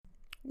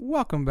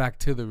Welcome back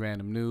to the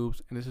Random Noobs,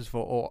 and this is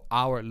for all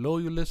our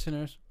loyal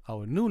listeners,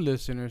 our new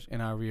listeners,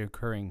 and our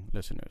reoccurring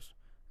listeners.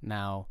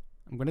 Now,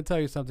 I'm going to tell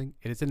you something.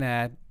 It is an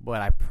ad, but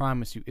I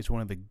promise you it's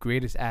one of the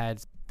greatest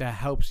ads that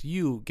helps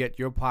you get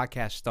your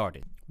podcast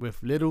started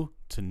with little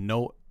to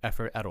no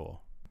effort at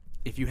all.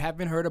 If you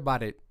haven't heard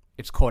about it,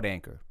 it's called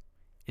Anchor.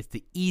 It's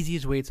the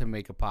easiest way to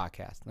make a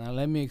podcast. Now,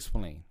 let me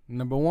explain.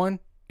 Number one,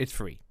 it's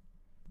free.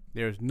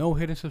 There's no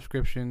hidden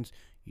subscriptions.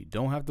 You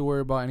don't have to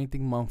worry about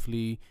anything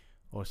monthly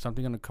or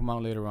something going to come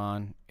out later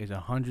on. Is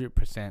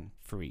 100%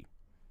 free.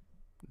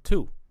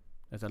 Two,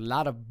 there's a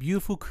lot of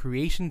beautiful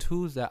creation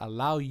tools that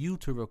allow you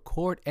to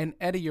record and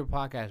edit your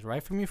podcast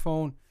right from your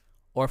phone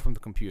or from the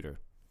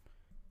computer.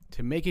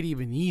 To make it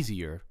even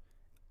easier,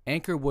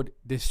 Anchor would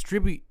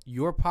distribute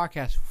your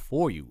podcast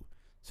for you.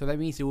 So that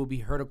means it will be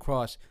heard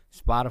across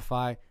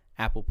Spotify,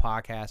 Apple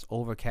Podcasts,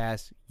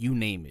 Overcast, you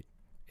name it.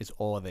 It's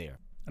all there.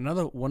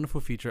 Another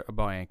wonderful feature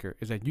about Anchor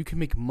is that you can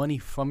make money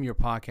from your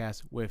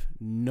podcast with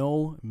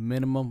no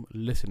minimum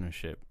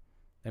listenership.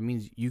 That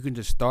means you can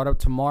just start up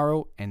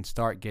tomorrow and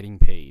start getting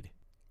paid.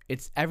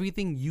 It's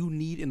everything you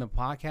need in a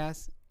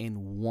podcast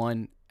in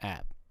one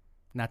app.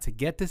 Now, to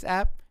get this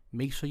app,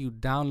 make sure you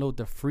download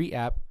the free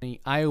app on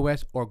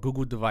iOS or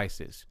Google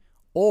devices.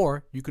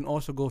 Or you can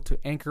also go to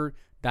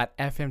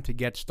anchor.fm to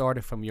get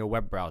started from your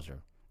web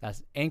browser.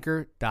 That's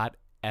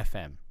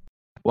anchor.fm.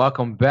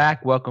 Welcome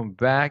back. Welcome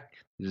back.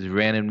 This is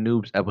Random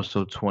Noobs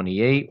episode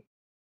 28.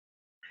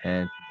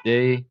 And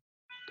today,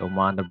 don't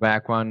mind the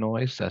background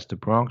noise. That's the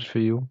Bronx for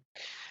you.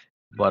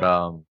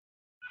 But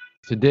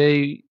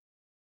today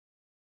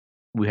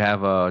we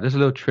have just a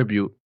little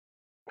tribute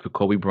to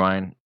Kobe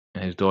Bryant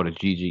and his daughter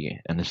Gigi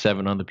and the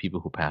 7 other people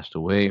who passed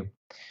away.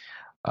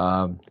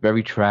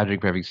 Very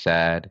tragic, very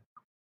sad.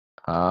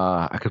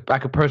 I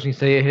could personally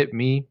say it hit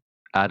me.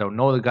 I don't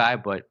know the guy,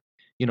 but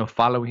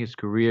following his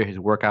career, his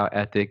workout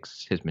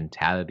ethics, his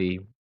mentality,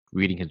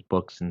 reading his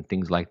books and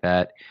things like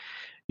that,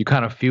 you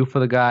kind of feel for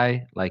the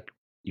guy. Like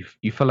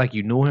you feel like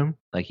you knew him,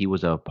 like he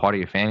was a part of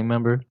your family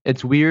member.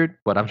 It's weird,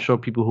 but I'm sure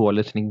people who are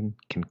listening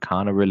can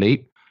kind of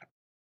relate.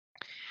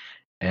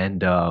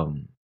 And all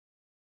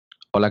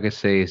I can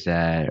say is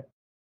that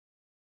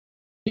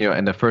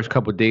in the first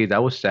couple of days, I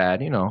was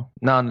sad. Not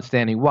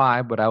understanding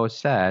why, but I was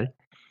sad.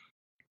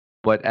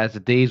 But as the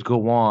days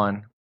go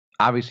on,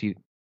 obviously,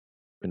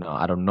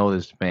 I don't know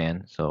this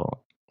man,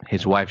 so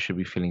his wife should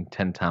be feeling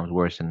 10 times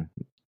worse than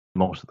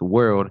most of the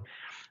world.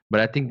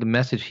 But I think the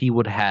message he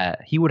would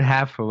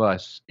have for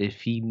us if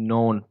he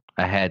known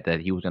ahead that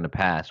he was going to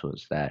pass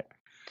was that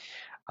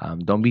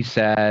don't be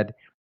sad,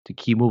 to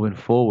keep moving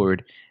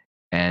forward,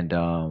 and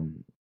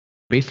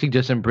basically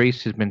just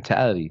embrace his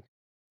mentality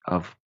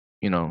of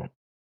don't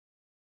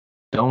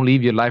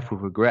leave your life with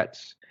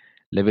regrets.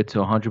 Live it to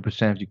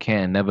 100% if you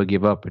can. Never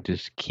give up and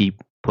just keep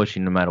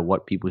pushing no matter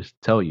what people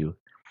tell you.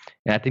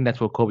 And I think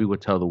that's what Kobe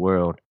would tell the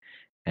world.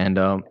 And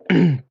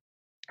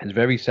it's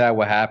very sad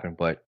what happened,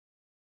 but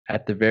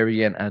at the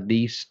very end, at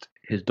least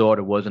his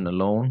daughter wasn't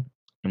alone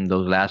in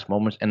those last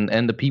moments.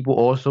 And the people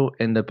also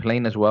in the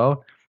plane as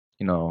well.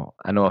 I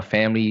know a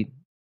family,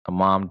 a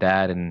mom,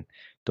 dad, and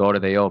daughter,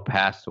 they all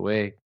passed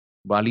away,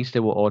 but at least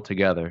they were all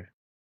together.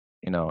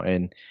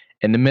 And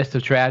in the midst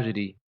of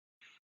tragedy,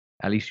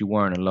 at least you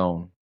weren't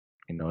alone.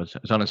 It's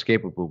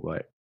unescapable,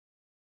 but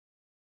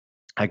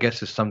I guess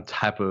there's some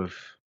type of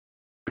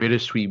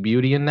bittersweet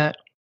beauty in that.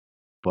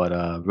 But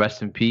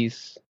rest in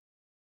peace.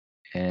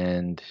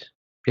 And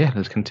yeah,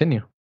 let's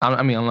continue.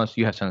 I mean, unless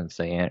you have something to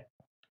say, Ant.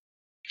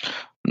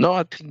 No,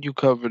 I think you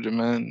covered it,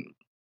 man.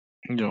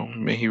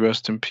 May he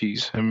rest in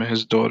peace, him and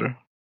his daughter.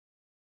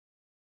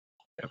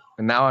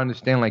 And now I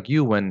understand, like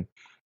you, when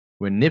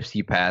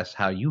Nipsey passed,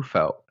 how you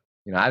felt.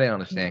 I didn't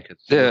understand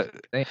Yeah,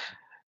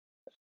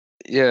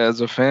 yeah. As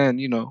a fan,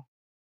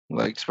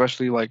 like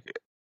especially like,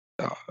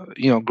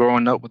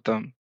 growing up with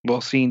them,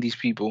 well, seeing these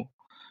people,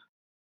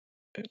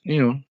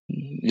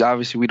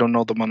 obviously we don't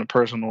know them on a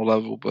personal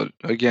level, but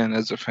again,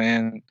 as a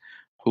fan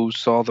who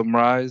saw them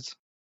rise,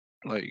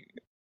 like,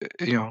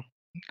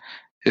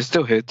 it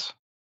still hits.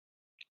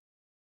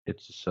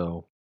 It's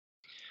so.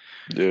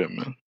 Yeah,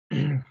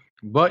 man.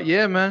 But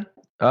yeah, man.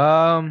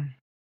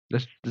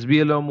 Let's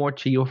be a little more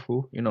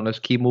cheerful. Let's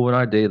keep moving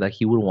our day like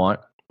he would want,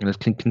 and let's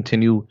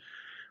continue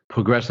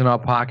progressing our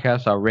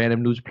podcast, our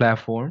random news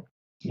platform.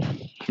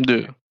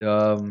 Yeah.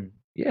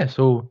 Yeah.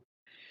 So,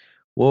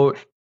 well,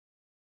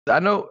 I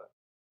know,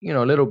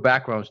 a little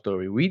background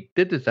story. We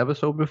did this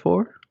episode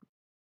before,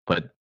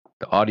 but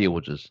the audio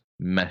was just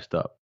messed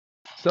up.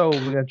 So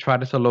we're gonna try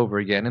this all over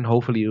again, and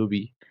hopefully it'll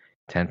be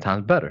 10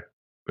 times better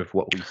with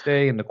what we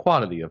say and the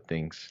quality of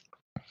things.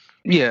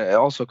 Yeah,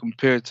 also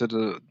compared to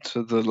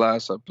the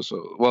last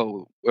episode.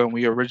 Well, when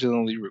we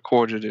originally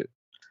recorded it,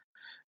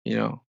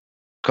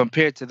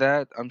 compared to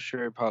that, I'm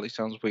sure it probably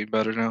sounds way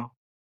better now.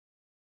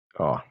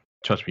 Oh,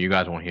 trust me, you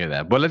guys won't hear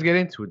that. But let's get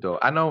into it though.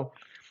 I know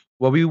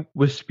what we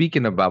were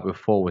speaking about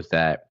before was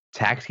that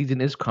tax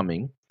season is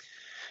coming,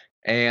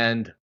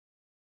 and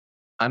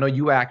I know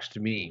you asked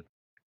me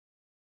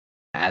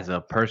as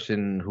a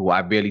person who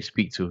I barely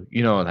speak to,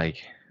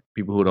 like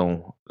people who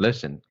don't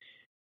listen.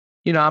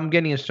 I'm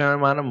getting a certain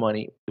amount of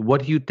money.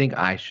 What do you think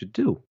I should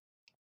do?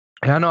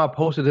 And I know I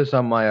posted this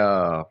on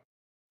my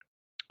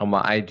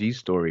IG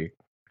story,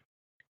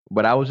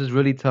 but I was just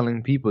really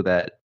telling people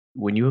that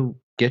when you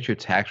get your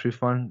tax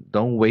refund,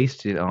 don't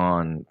waste it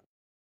on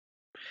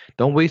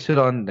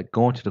like,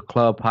 going to the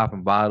club,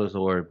 popping bottles,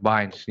 or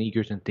buying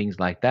sneakers and things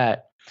like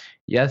that.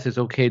 Yes, it's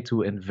okay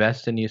to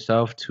invest in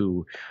yourself,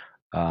 to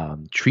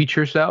treat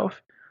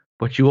yourself,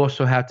 but you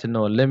also have to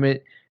know a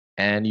limit,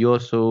 and you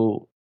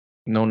also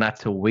know not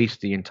to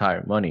waste the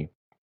entire money.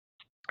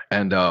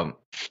 And I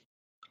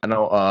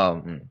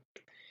know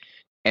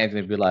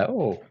Anthony be like,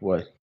 "Oh,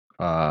 what?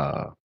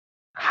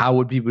 How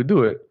would people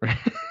do it?"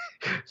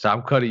 So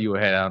I'm cutting you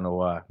ahead. I don't know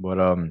why, but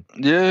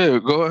Yeah,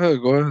 go ahead.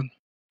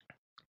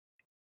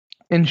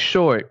 in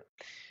short,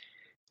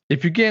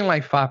 if you're getting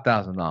like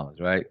 $5,000,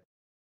 right?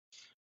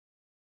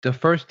 The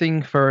first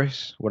thing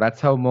first, what I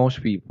tell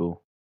most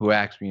people who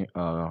ask me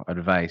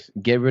advice,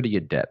 get rid of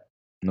your debt.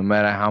 No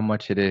matter how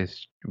much it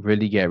is,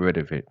 really get rid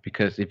of it.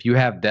 Because if you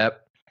have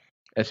debt,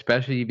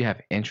 especially if you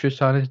have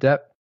interest on this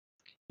debt,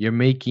 you're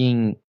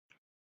making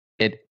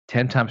it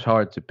 10 times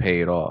harder to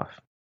pay it off.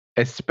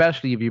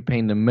 Especially if you're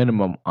paying the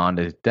minimum on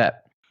this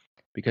debt.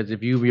 Because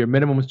if your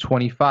minimum is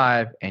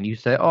 25 and you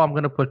say, "Oh, I'm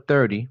going to put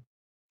 30,"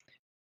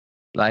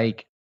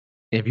 like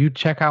if you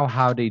check out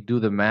how they do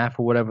the math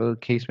or whatever the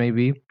case may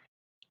be,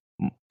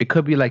 it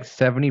could be like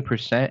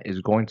 70%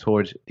 is going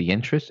towards the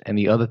interest and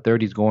the other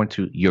 30 is going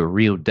to your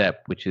real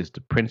debt, which is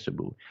the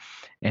principal.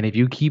 And if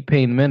you keep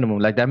paying minimum,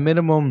 like that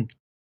minimum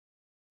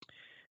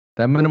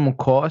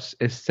cost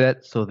is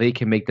set so they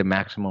can make the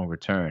maximum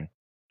return.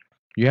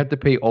 You have to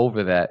pay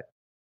over that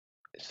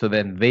so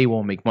then they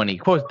won't make money.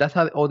 Of course, that's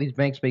how all these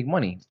banks make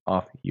money,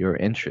 off your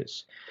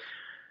interest.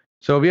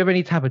 So if you have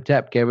any type of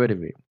debt, get rid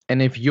of it.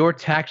 And if your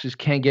taxes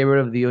can't get rid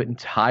of the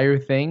entire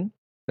thing,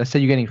 let's say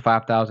you're getting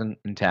 5,000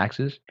 in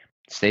taxes,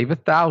 save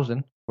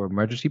 1,000 for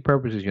emergency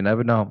purposes. You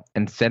never know,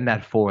 and send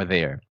that for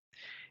there.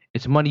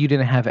 It's money you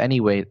didn't have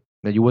anyway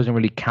that you wasn't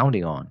really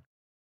counting on.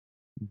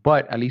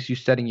 But at least you're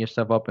setting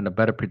yourself up in a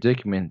better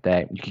predicament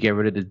that you can get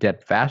rid of the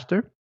debt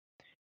faster,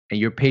 and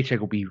your paycheck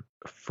will be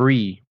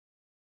free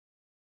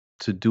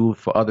to do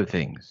for other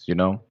things.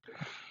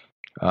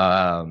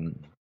 Now,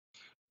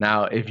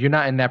 if you're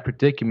not in that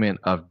predicament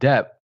of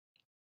debt,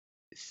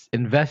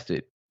 invest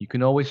it. You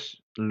can always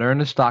learn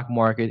the stock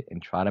market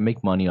and try to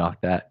make money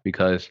off that,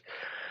 because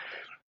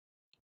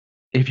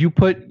if you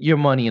put your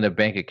money in a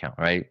bank account,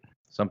 right?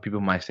 Some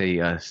people might say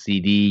a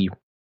CD,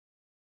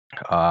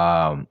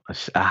 a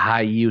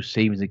high yield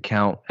savings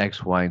account,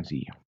 X, Y, and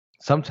Z.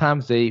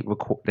 Sometimes they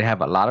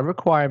have a lot of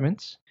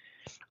requirements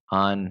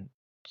on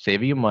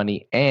saving your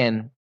money,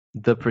 and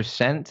the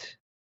percent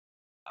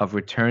of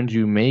returns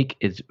you make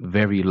is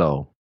very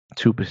low.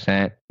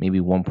 2%,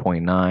 maybe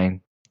 1.9,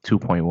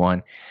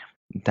 2.1.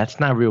 That's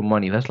not real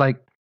money. That's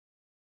like,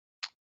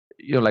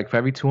 like for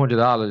every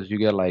 $200, you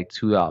get like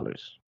 $2.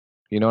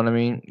 You know what I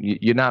mean?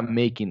 You're not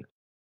making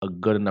a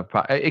good enough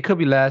profit. It could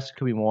be less, it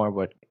could be more,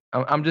 but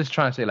I'm just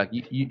trying to say, like,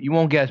 you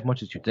won't get as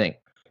much as you think.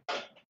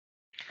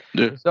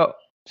 Yeah.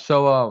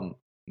 So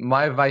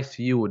my advice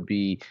to you would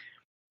be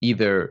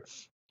either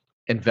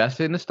invest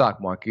it in the stock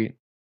market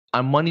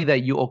on money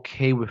that you're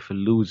okay with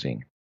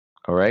losing.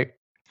 All right.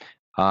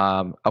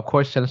 Of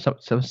course,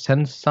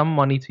 send some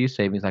money to your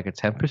savings, like a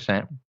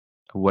 10% of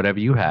whatever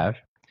you have,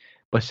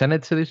 but send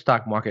it to the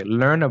stock market,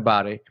 learn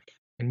about it,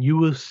 and you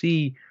will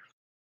see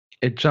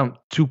it jump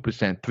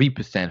 2%, 3%,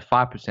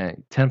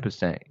 5%,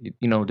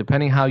 10%.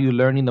 Depending how you're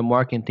learning the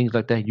market and things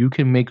like that, you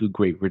can make a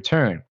great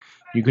return.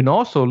 You can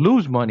also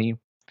lose money,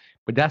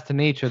 but that's the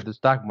nature of the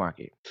stock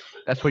market.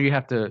 That's where you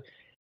have to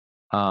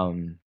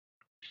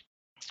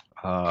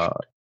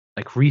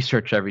like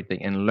research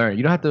everything and learn.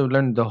 You don't have to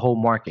learn the whole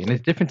market. And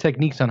there's different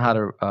techniques on how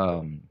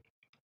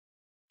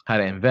to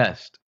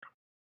invest.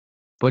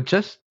 But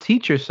just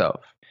teach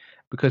yourself,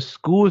 because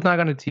school is not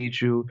going to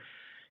teach you.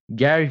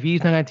 Gary Vee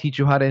is not going to teach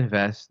you how to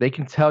invest. They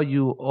can tell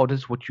you, "Oh, this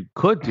is what you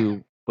could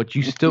do," but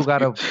you still got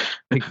to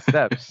take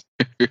steps.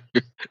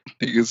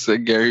 Nigga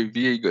said Gary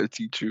Vee ain't gonna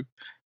teach you.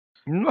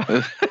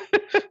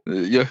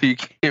 Yo, he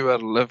came out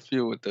of left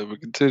field with that, but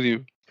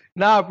continue.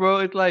 Nah, bro,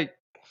 it's like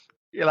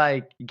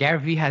Gary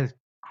Vee has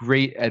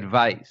great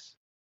advice,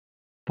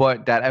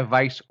 but that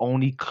advice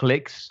only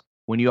clicks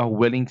when you are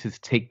willing to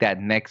take that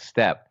next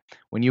step.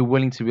 When you're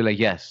willing to be like,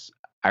 "Yes,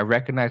 I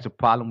recognize the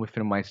problem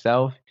within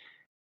myself,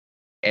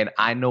 and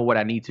I know what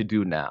I need to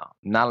do now."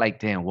 Not like,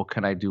 "Damn, what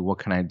can I do? What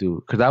can I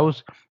do?" Because I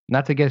was,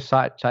 not to get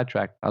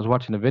sidetracked, I was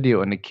watching a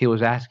video and the kid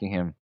was asking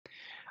him,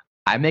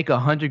 "I make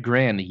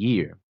 $100,000 a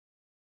year,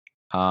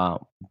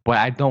 but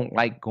I don't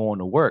like going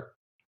to work.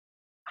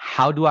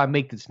 How do I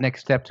make this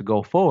next step to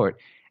go forward?"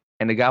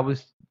 And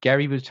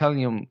Gary was telling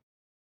him,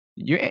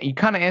 you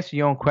kind of answer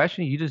your own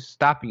question. You're just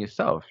stopping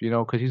yourself,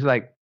 because he's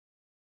like,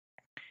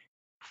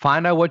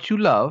 find out what you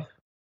love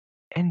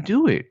and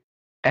do it.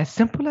 As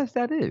simple as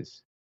that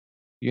is.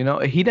 He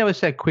never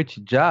said quit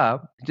your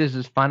job.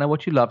 Just find out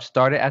what you love.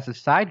 Start it as a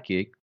side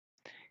gig.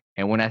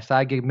 And when that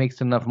side gig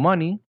makes enough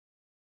money,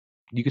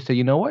 you could say,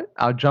 you know what,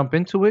 I'll jump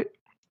into it,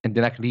 and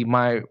then I can leave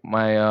my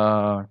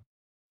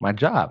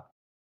job.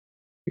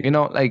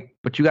 Like,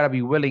 but you got to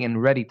be willing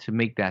and ready to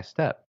make that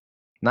step.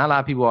 Not a lot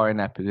of people are in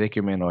that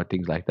predicament or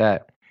things like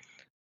that,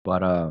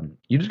 but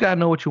you just got to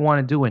know what you want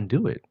to do and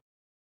do it,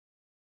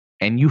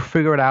 and you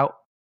figure it out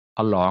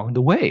along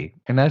the way,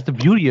 and that's the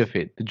beauty of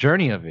it, the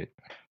journey of it.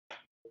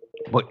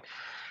 But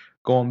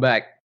going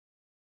back,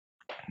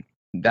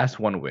 that's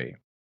one way.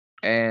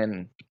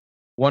 And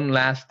one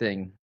last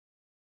thing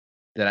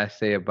that I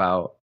say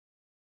about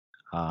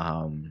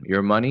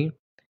your money,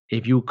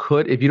 if you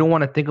don't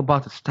want to think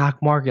about the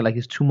stock market like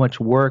it's too much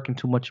work and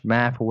too much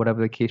math or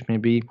whatever the case may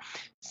be,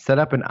 set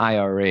up an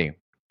IRA.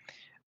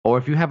 Or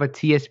if you have a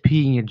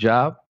TSP in your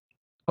job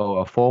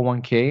or a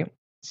 401k,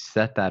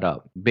 set that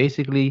up.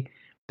 Basically,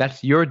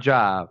 that's your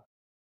job.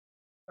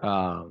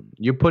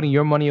 You're putting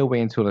your money away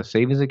into a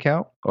savings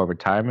account or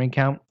retirement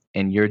account,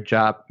 and your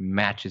job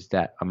matches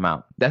that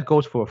amount. That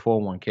goes for a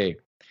 401k,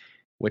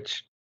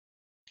 which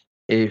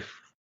if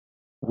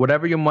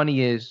whatever your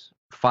money is,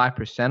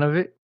 5% of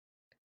it,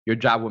 your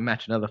job will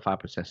match another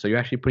 5%. So you're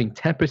actually putting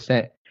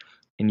 10%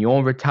 in your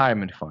own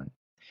retirement fund.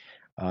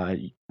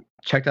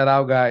 Check that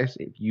out, guys.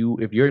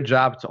 If your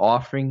job is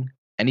offering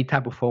any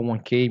type of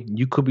 401k,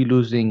 you could be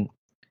losing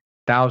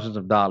thousands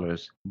of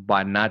dollars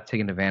by not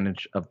taking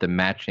advantage of the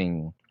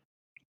matching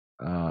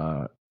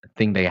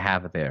thing they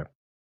have there.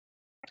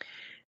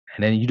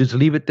 And then you just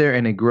leave it there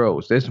and it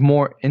grows. There's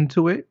more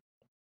into it,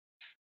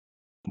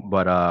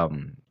 but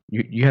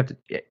you have to,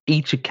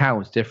 each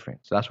account is different.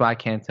 So that's why I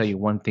can't tell you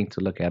one thing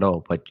to look at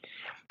all, but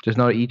just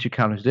know that each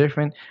account is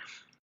different.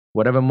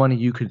 Whatever money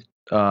you could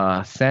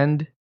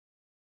send,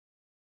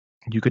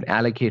 you could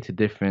allocate to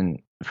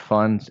different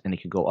funds, and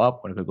it could go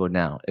up or it could go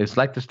down. It's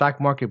like the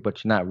stock market,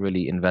 but you're not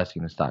really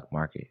investing in the stock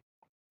market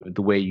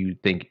the way you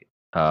think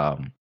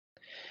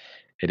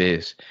it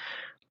is.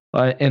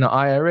 In an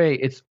IRA,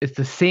 it's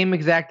the same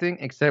exact thing,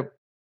 except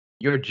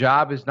your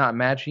job is not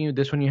matching you.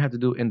 This one you have to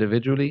do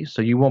individually,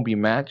 so you won't be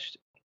matched.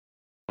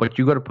 But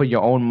you got to put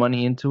your own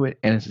money into it,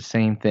 and it's the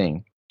same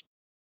thing.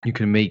 You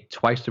can make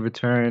twice the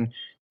return,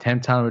 10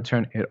 times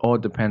return. It all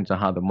depends on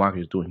how the market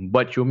is doing.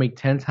 But you'll make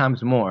 10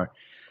 times more,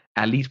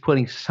 at least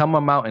putting some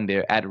amount in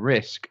there at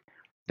risk,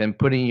 than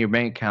putting in your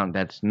bank account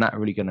that's not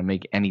really going to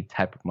make any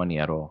type of money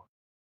at all.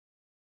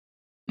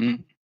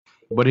 Mm.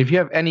 But if you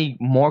have any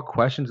more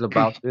questions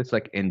about this,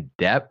 like in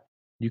depth,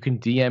 you can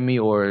DM me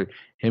or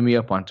hit me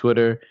up on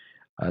Twitter.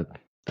 The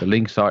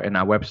links are in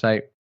our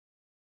website.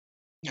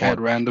 At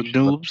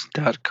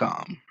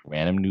randomnoobs.com.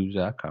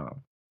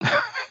 Randomnoobs.com.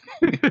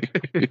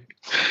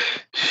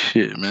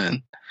 Shit,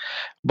 man.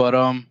 But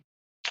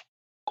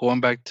going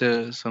back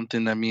to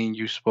something that me and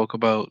you spoke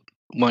about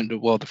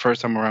the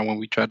first time around when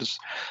we tried to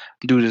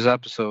do this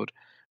episode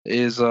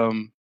is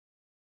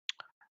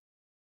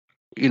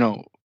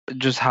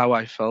just how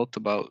I felt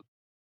about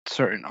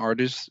certain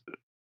artists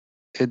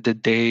the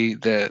day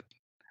that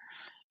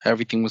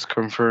everything was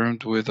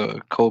confirmed with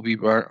Kobe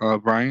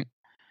Bryant,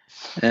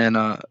 and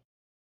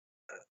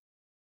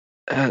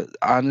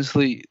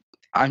honestly,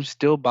 I'm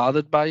still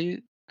bothered by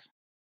it,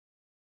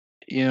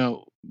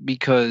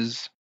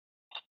 because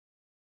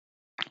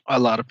a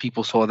lot of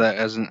people saw that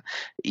as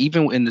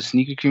even in the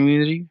sneaker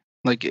community,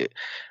 like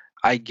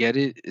I get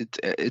it,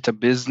 it's a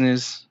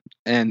business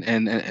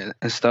and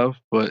stuff,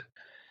 but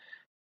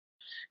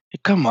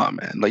come on,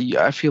 man. Like,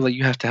 I feel like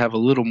you have to have a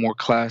little more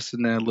class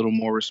in that, a little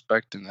more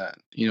respect in that.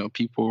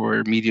 People were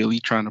immediately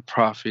trying to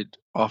profit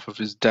off of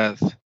his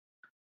death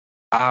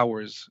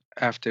hours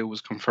after it was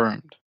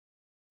confirmed.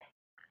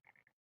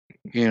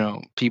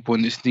 People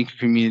in the sneaker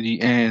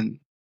community and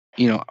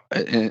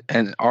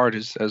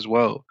artists as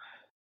well,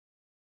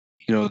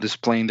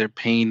 displaying their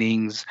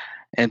paintings,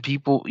 and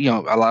people,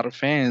 a lot of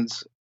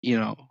fans,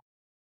 were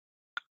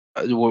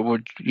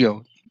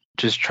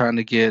just trying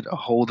to get a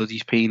hold of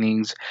these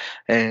paintings,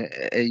 and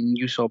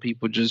you saw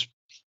people just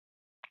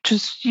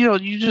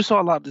you just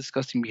saw a lot of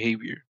disgusting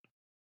behavior.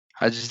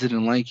 I just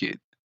didn't like it,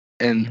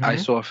 and I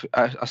saw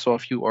a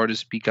few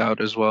artists speak out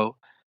as well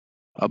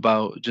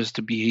about just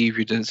the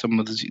behavior that some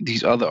of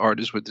these other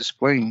artists were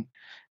displaying,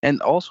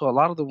 and also a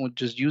lot of them were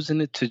just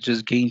using it to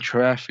just gain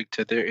traffic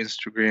to their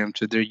Instagram,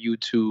 to their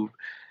YouTube,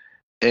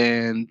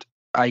 and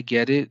I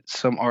get it.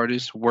 Some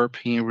artists were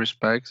paying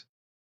respect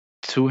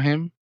to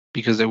him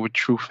because they were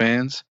true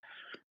fans.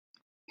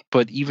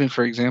 But even,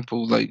 for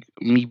example, like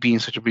me being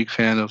such a big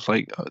fan of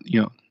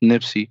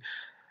Nipsey,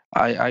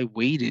 I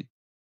waited.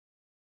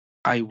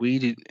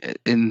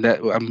 In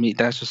that. I mean,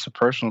 that's just a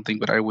personal thing,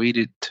 but I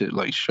waited to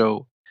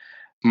show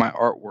my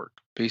artwork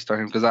based on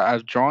him because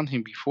I've drawn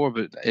him before,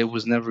 but it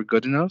was never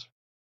good enough.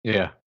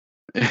 Yeah.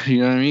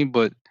 You know what I mean?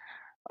 But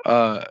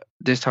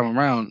this time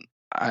around,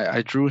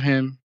 I drew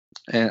him,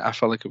 and I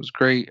felt like it was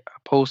great. I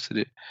posted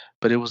it,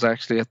 but it was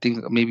actually, I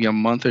think, maybe a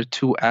month or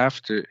two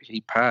after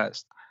he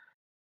passed.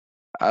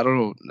 I don't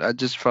know. I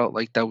just felt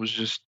like that was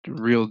just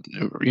real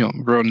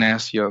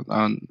nasty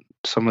on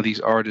some of these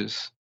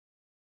artists'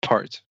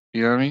 parts.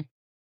 You know what I mean?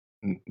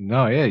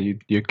 No, yeah,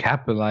 you're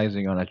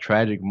capitalizing on a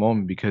tragic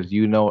moment because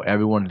you know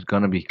everyone's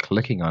gonna be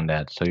clicking on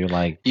that. So you're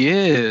like,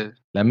 Yeah,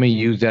 let me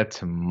use that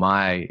to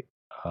my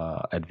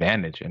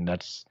advantage, and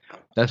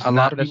a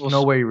lot of that's people.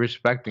 no way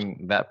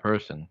respecting that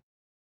person.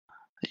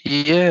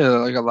 Yeah,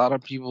 like a lot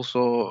of people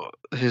saw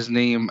his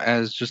name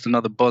as just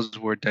another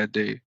buzzword that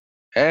day,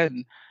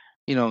 and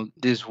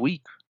this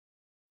week,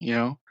 you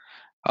know,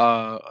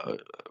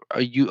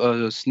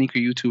 a sneaker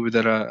YouTuber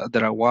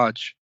that I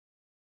watch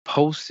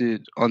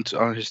posted on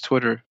his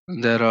Twitter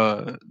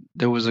that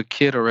there was a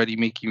kid already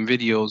making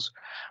videos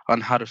on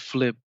how to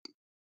flip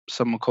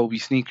some of Kobe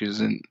sneakers,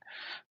 and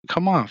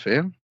come on,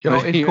 fam. Yo,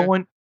 it's Yeah,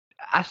 going.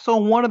 I saw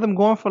one of them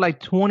going for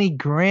like 20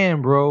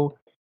 grand, bro.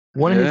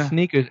 One of his yeah.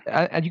 sneakers,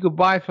 and you could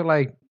buy it for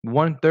like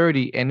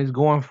 130, and it's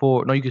going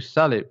for no, you could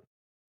sell it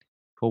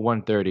for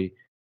 130,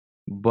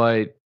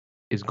 but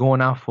it's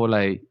going out for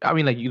like I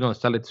mean, like you don't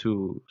sell it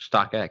to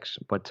StockX,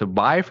 but to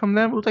buy from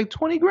them it was like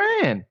 20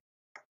 grand.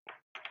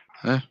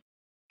 Yeah.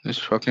 It's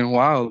fucking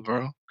wild,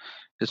 bro.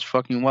 It's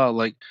fucking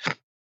wild.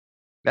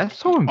 That's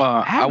so I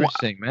wa-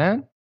 embarrassing,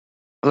 man.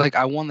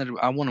 I want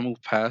to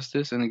move past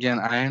this, and again,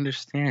 I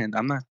understand.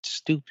 I'm not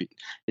stupid.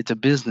 It's a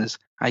business.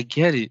 I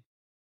get it,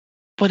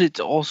 but it's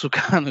also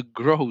kind of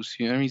gross.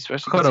 You know what I mean?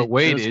 Especially Could because have it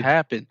just waited.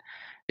 happened.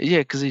 Yeah,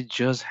 because it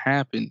just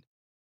happened.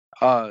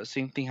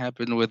 Same thing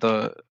happened with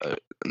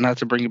not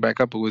to bring it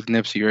back up, but with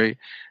Nipsey,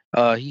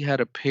 right? He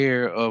had a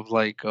pair of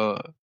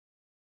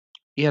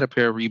he had a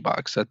pair of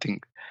Reeboks. I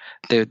think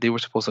they were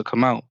supposed to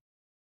come out,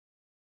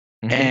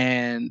 Hmm.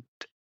 and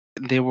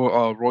they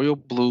were royal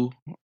blue.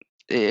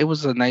 It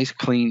was a nice,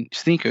 clean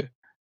sneaker,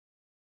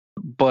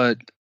 but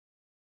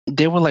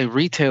they were like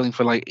retailing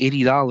for like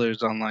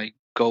 $80 on like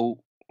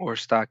Go or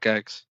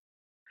StockX.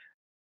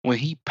 When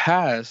he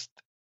passed,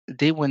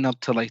 they went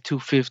up to like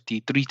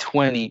 250,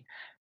 320,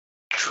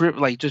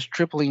 like just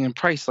tripling in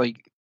price.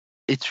 Like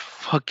it's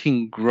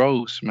fucking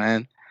gross,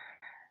 man.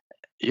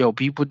 Yo,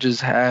 people just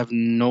have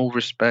no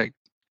respect.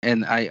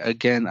 And I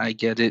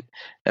get it.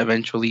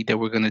 Eventually they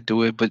were gonna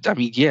do it, but I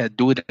mean, yeah,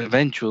 do it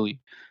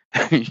eventually.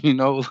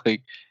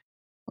 Like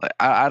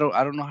I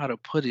don't know how to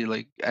put it.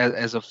 Like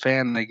as a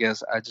fan, I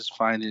guess I just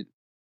find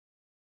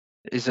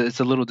it's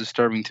a little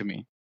disturbing to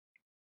me.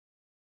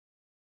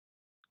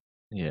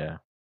 Yeah.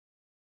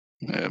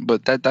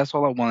 But that's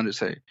all I wanted to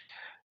say.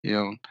 You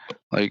know,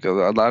 like a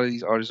lot of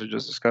these artists are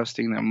just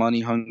disgusting. They're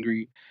money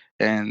hungry,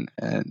 and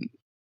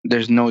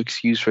there's no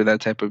excuse for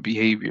that type of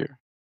behavior.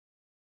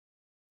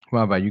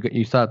 Well, about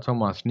you started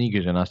talking about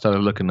sneakers, and I started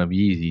looking up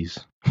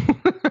Yeezys.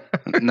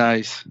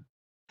 Nice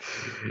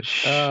Oh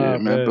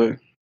shit, man. But man.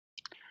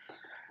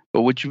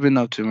 what you been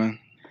up to,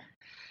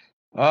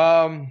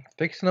 man?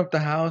 Fixing up the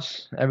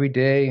house every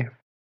day,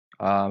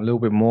 a little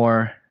bit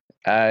more.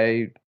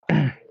 I,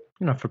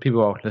 for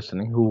people out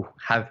listening who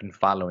have been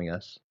following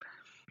us,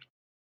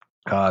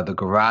 the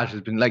garage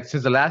has been like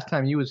since the last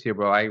time you was here,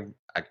 bro. I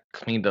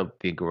cleaned up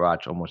the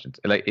garage almost.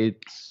 Like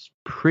it's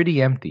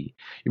pretty empty.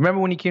 You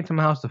remember when you came to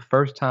my house the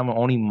first time when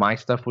only my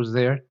stuff was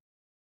there?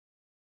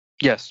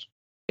 Yes,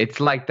 It's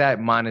like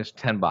that minus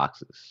 10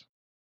 boxes.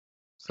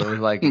 So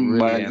it's like really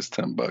minus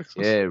empty. $10.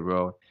 Yeah,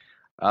 bro.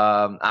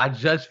 I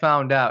just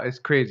found out. It's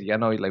crazy. I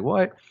know you're like,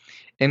 what?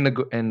 In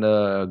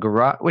the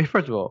garage. Wait,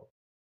 first of all,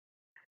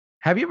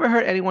 have you ever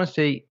heard anyone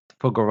say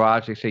for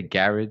garage they say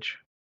garage?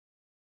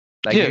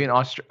 Like Yeah, maybe in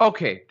Australia.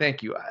 Okay,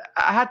 thank you.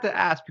 I had to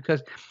ask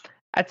because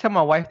I tell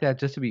my wife that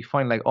just to be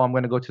funny, like, oh, I'm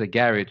gonna go to the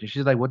garage, and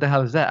she's like, what the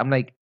hell is that? I'm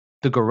like,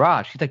 the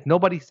garage. She's like,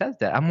 nobody says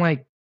that. I'm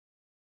like,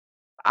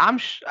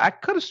 I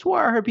could have swore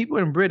I heard people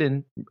in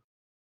Britain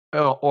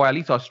or at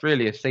least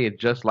Australia say it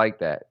just like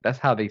that. That's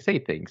how they say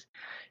things.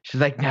 She's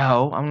like,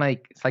 no. I'm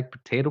like, it's like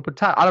potato.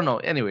 I don't know.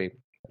 Anyway,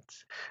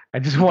 I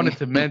just wanted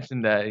to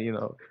mention that,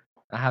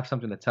 I have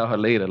something to tell her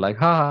later. Like,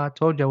 ha, I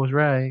told you I was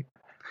right.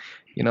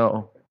 You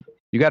know,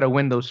 you got to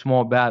win those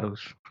small battles.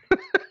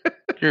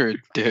 you're a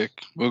dick.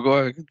 But go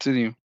ahead,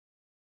 continue.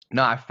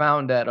 Now, I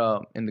found that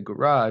in the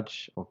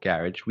garage or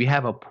garage, we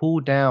have a pull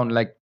down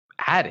like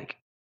attic.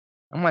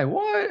 I'm like,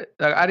 what?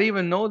 Like, I didn't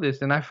even know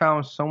this. And I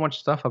found so much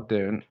stuff up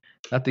there. And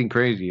nothing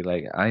crazy.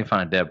 Like, I didn't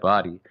find a dead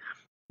body.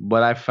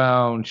 But I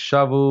found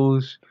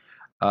shovels,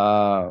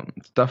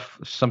 stuff,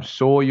 some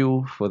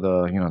soil for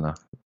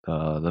the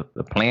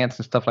plants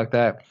and stuff like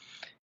that.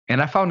 And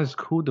I found this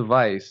cool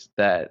device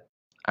that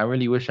I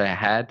really wish I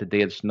had the day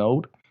it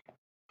snowed.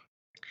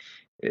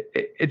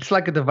 It's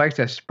like a device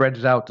that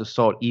spreads out the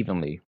salt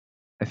evenly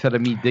instead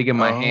of me digging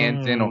my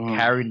hands in or Oh,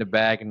 carrying the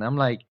bag. And I'm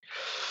like,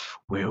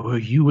 where were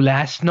you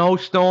last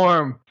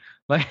snowstorm?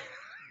 Like,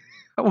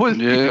 I was.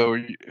 yeah. Or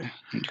you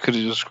could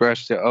have just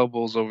scratched your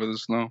elbows over the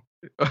snow.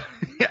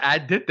 I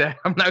did that.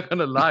 I'm not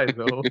gonna lie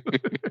though.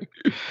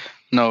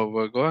 No,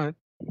 but go ahead.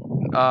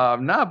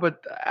 Nah,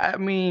 but I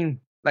mean,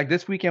 like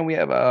this weekend we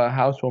have a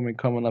housewarming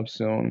coming up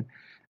soon.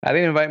 I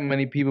didn't invite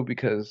many people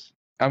because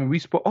I mean we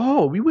spoke.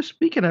 Oh, we were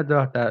speaking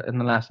about that in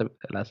the last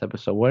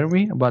episode, weren't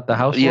we? About the Yeah,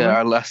 housewarming,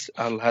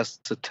 our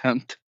last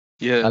attempt.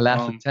 Yeah, our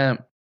last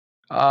attempt.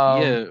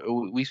 yeah.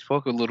 We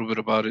spoke a little bit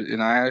about it,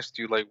 and I asked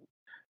you like,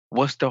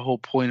 what's the whole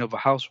point of a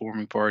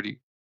housewarming party?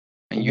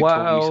 and you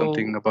told me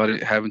something Well, about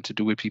it having to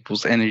do with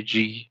people's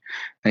energy,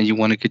 and you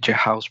want to get your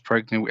house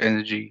pregnant with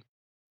energy.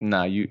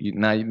 nah,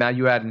 now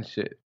you adding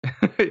shit.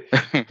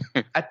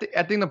 I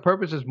think the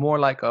purpose is more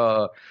like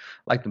the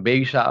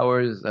baby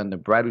showers and the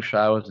bridal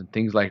showers and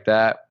things like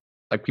that.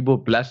 Like people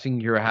blessing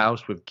your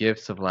house with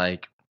gifts of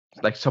like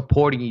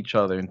supporting each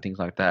other and things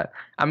like that.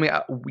 I mean,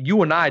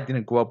 you and I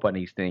didn't grow up on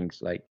these things.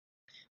 Like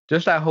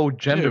just that whole Yeah,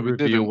 gender we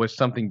reveal didn't. was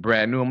something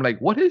brand new. I'm like,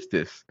 what is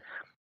this?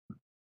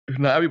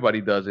 Not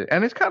everybody does it,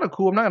 and it's kind of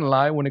cool. I'm not gonna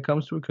lie when it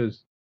comes to it,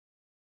 because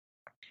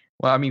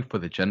well, I mean, for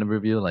the gender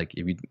reveal, like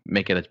if you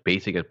make it as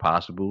basic as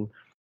possible,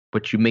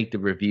 but you make the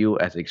reveal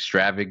as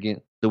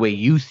extravagant the way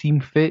you seem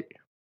fit,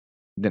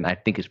 then I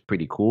think it's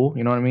pretty cool.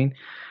 You know what I mean?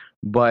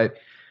 But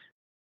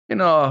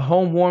a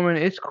home warming,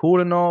 it's cool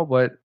and all,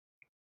 but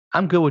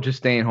I'm good with just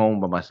staying home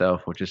by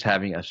myself or just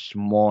having a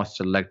small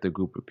selected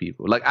group of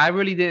people. Like I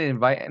really didn't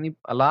invite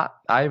a lot.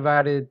 I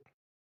invited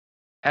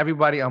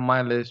everybody on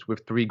my list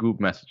with 3 group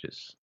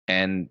messages,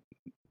 and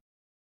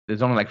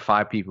there's only like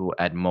 5 people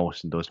at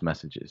most in those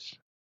messages.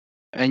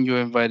 And you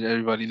invited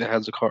everybody that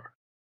has a car.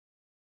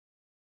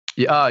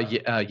 Yeah,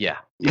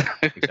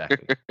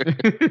 exactly.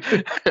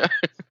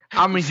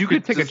 I mean, you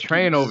could take a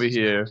train over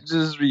here.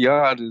 Just be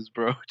honest,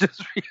 bro.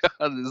 Just be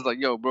honest. Like,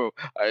 yo, bro,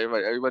 I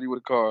invite everybody with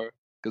a car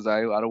because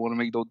I don't want to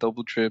make no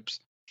double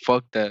trips.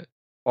 Fuck that.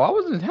 Oh, I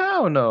was in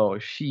town though.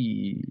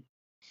 The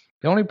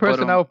only But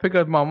person I would pick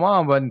up is my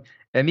mom, but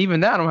and even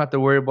that I don't have to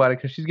worry about it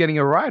because she's getting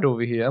a ride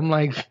over here. I'm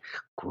like,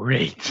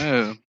 great.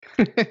 yeah.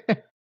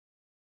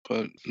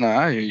 But no,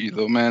 I hear you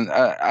though, man.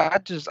 I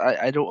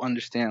don't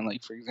understand.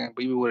 Like, for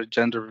example, even with a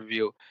gender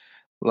reveal,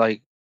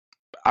 like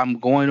I'm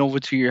going over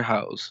to your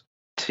house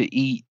to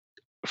eat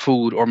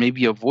food or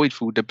maybe avoid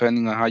food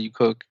depending on how you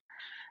cook,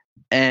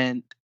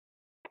 and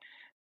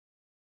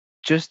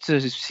just to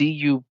see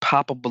you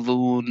pop a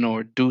balloon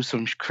or do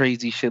some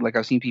crazy shit. Like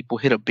I've seen people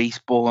hit a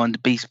baseball and the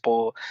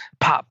baseball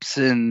pops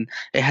and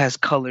it has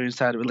color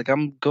inside of it. Like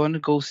I'm going to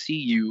go see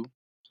you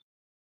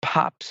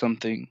pop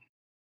something.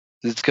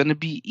 It's going to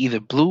be either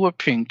blue or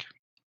pink.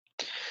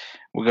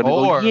 We're going to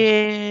go, Or it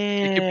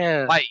could be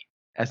yeah. white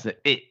as the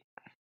it.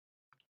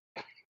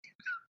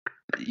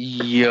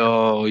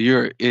 Yo,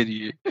 you're an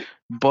idiot.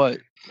 But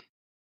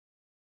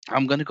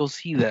I'm going to go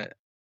see that.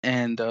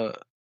 And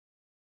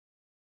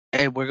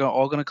we're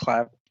all going to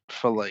clap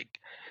for like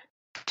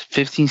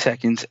 15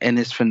 seconds and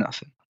it's for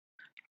nothing.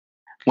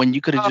 When you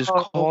could have just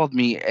called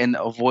me and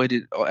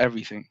avoided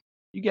everything.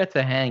 You get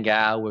to hang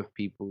out with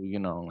people,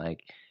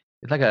 like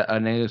it's like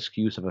an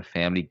excuse of a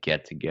family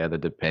get together,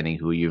 depending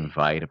who you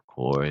invite, of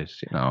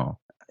course,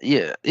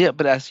 Yeah,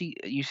 but I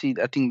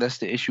think that's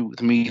the issue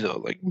with me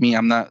though. Like me,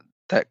 I'm not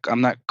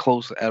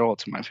close at all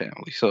to my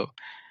family. So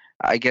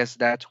I guess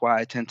that's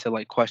why I tend to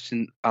like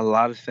question a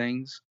lot of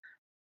things.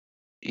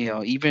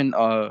 Even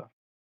when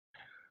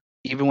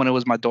it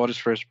was my daughter's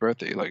first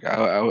birthday, like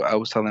I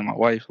was telling my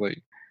wife,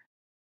 like,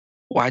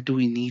 why do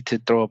we need to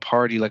throw a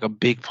party, like a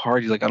big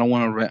party? Like I don't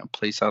want to rent a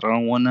place out. I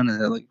don't want none of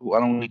that. Like why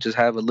don't we just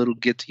have a little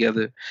get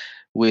together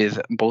with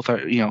both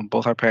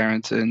our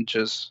parents and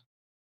just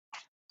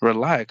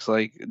relax?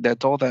 Like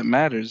that's all that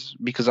matters.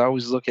 Because I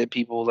always look at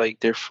people like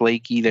they're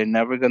flaky. They're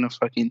never gonna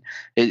fucking.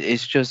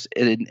 It's just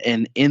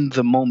an in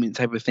the moment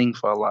type of thing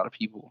for a lot of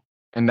people.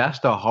 And that's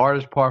the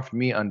hardest part for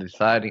me on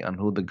deciding on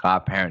who the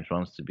godparents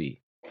wants to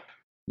be.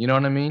 You know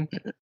what I mean?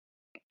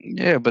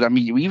 Yeah, but I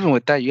mean, even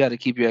with that, you got to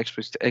keep your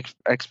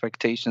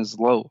expectations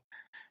low.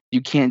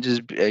 You can't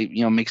just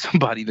make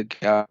somebody the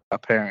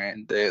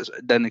godparent and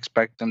then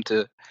expect them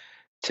to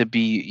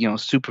be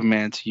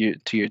Superman to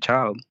your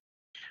child.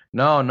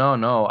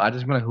 No. I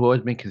just mean who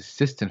always been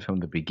consistent from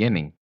the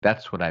beginning.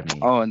 That's what I mean.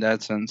 Oh, in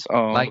that sense.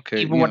 Oh, like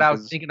okay. even when I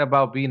was thinking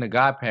about being a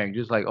godparent,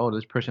 just like, oh,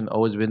 this person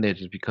always been there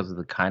just because of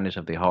the kindness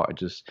of their heart.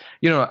 Just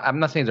I'm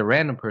not saying it's a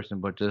random person,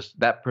 but just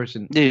that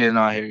person. Yeah,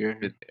 no, I hear you.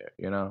 Been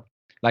there,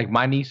 like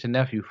my niece and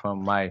nephew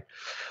from my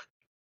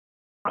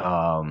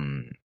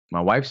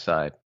wife's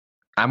side.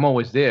 I'm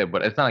always there,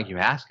 but it's not like you're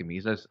asking me.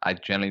 It's just I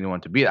generally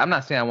want to be. I'm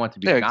not saying I want to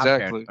be a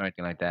godparent or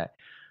anything like that.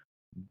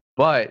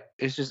 But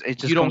it just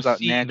you don't comes out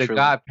see naturally. the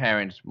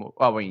godparents. Oh,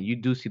 I mean, you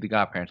do see the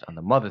godparents on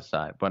the mother's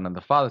side, but on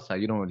the father's side,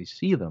 you don't really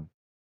see them.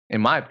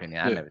 In my opinion,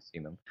 I've never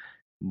seen them.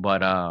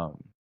 But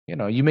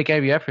you make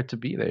every effort to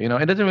be there.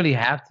 It doesn't really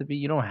have to be.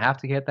 You don't have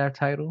to get that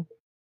title.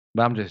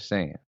 But I'm just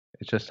saying,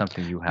 it's just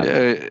something you have.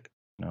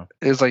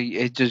 It's like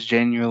it just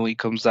genuinely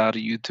comes out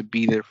of you to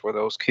be there for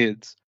those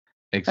kids.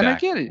 Exactly. And I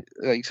get it.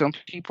 Like some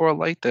people are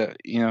like that.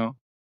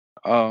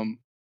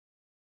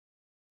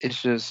 It's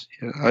just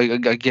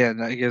again,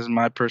 I guess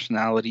my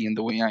personality and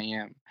the way I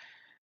am,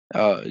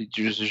 it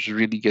just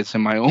really gets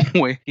in my own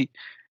way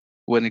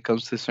when it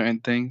comes to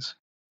certain things.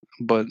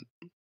 But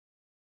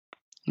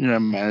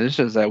man, it's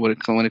just that when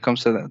it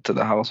comes to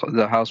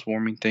the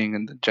housewarming thing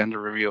and the gender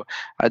reveal,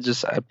 I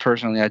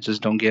personally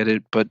just don't get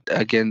it. But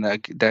again,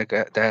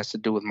 that has to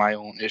do with my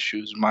own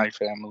issues, my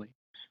family.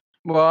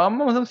 Well, I'm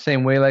the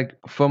same way. Like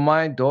for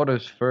my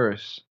daughters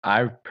first,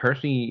 I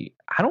personally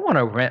I don't want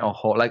to rent a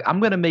whole. Like I'm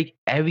gonna make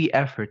every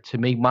effort to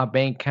make my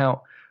bank account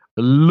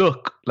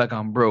look like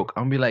I'm broke.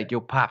 I'm gonna be like, yo,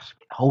 pops,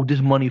 hold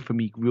this money for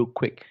me real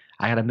quick.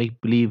 I gotta make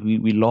believe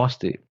we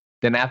lost it.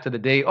 Then after the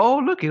day, oh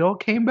look, it all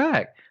came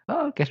back.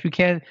 Oh, guess we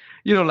can't.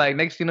 Like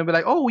next thing they'll be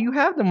like, oh, you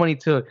have the money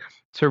to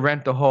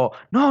rent the hall.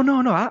 No,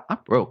 no, no, I'm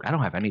broke. I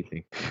don't have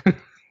anything.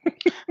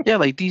 Yeah,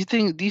 like these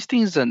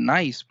things are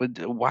nice,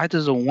 but why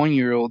does a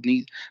 1-year-old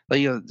need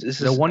like this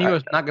The is 1 year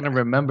is not gonna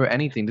remember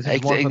anything. This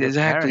is one for the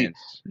exactly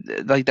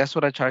parents. like that's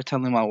what I tried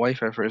telling my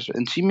wife at first,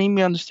 and she made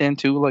me understand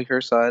too, like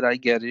her side. I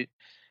get it,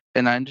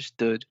 and I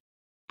understood,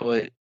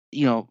 but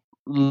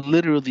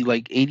literally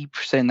like 80%,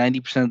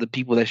 90% of the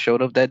people that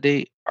showed up that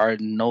day are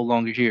no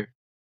longer here.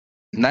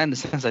 Not in the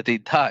sense that they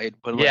died,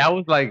 but Yeah, I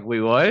was like,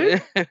 wait,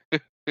 what?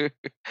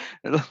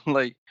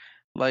 like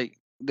like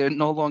they're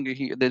no longer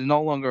here. They're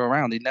no longer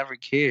around. They never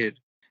cared.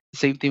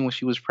 Same thing when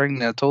she was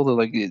pregnant. I told her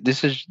like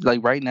this is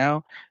like right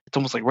now. It's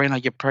almost like right now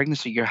you're pregnant,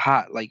 so you're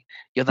hot. Like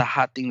you're the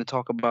hot thing to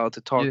talk about,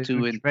 to talk You're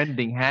to, and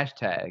trending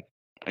hashtag.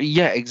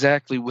 yeah,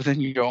 exactly within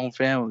your own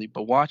family.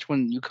 But watch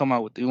when you come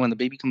out when the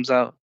baby comes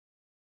out,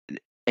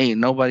 ain't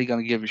nobody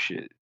gonna give a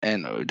shit.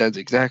 And that's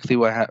exactly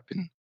what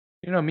happened.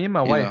 Me and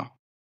my You wife, know.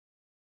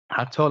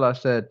 I told her, I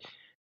said,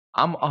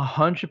 I'm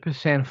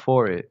 100%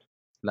 for it.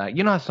 Like,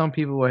 how some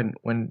people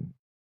when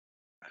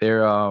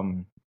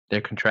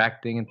they're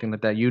contracting and things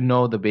like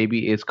that, the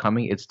baby is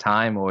coming, it's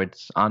time, or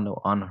it's on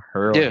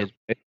her or Yeah.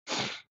 his.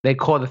 They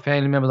call the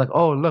family members like,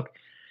 oh look,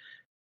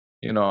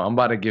 I'm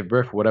about to give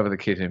birth, whatever the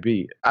case may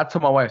be. I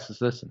told my wife,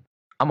 says, listen,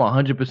 I'm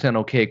 100%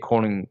 okay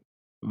calling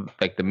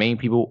like the main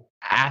people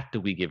after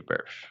we give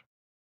birth.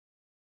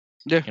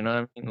 Yeah. You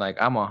know what I mean? Like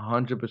I'm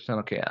 100%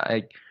 okay.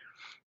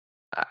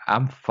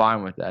 I'm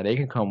fine with that. They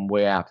can come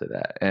way after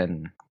that,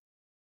 and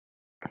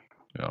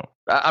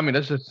I mean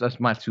that's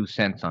my 2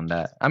 cents on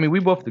that. I mean we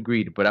both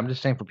agreed, but I'm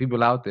just saying for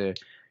people out there,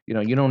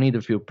 you don't need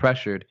to feel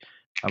pressured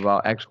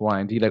about X, Y,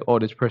 and Z. Like, oh,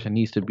 this person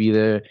needs to be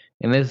there,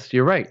 and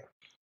you're right.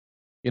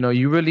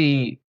 You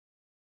really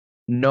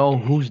know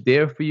who's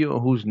there for you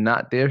and who's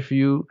not there for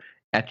you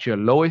at your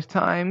lowest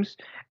times,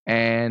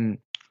 and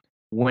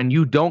when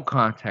you don't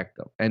contact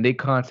them and they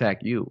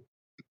contact you.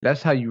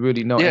 That's how you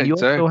really know. Yeah, And you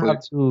also exactly.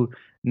 have to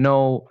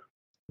know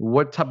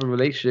what type of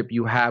relationship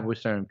you have with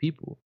certain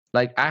people.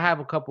 Like I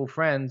have a couple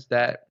friends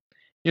that,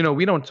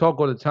 we don't talk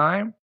all the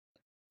time,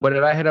 but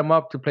if I hit them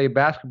up to play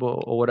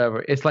basketball or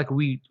whatever, it's like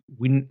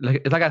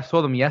it's like I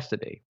saw them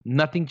yesterday.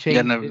 Nothing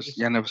Yeah, changes.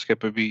 never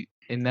skip a beat.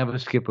 It never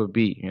skip a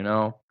beat,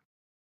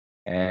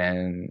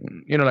 And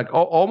like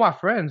all my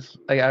friends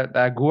like that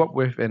I grew up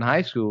with in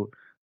high school,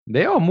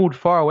 they all moved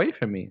far away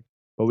from me.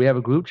 But we have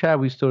a group chat.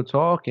 We still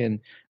talk, and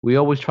we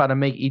always try to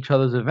make each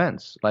other's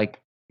events.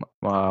 Like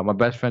my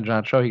best friend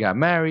John Cho, he got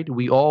married.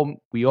 We all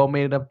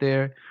made it up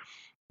there.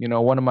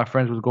 One of my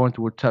friends was going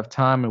through a tough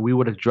time, and we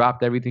would have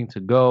dropped everything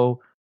to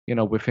go.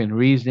 Within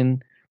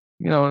reason.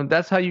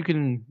 That's how you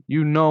can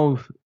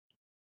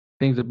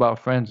things about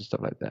friends and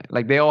stuff like that.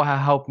 Like they all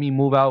have helped me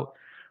move out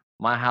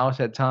my house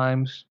at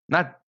times.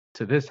 Not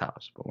to this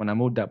house, but when I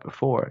moved out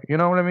before. You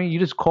know what I mean? You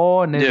just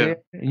call and they're there,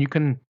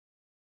 and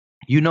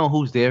you know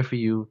who's there for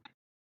you.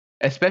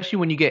 Especially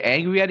when you get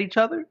angry at each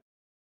other,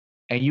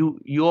 and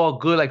you all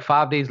good like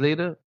 5 days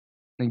later,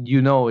 and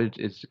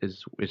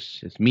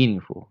it's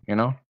meaningful.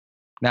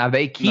 Now if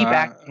they keep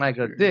acting like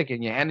a dick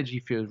and your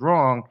energy feels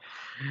wrong,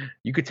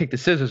 you could take the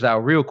scissors out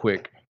real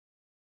quick.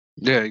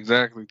 Yeah,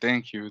 exactly.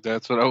 Thank you.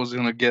 That's what I was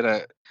gonna get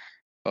at.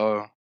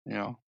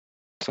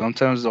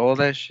 Sometimes all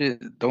that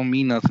shit don't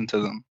mean nothing to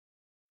them.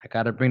 I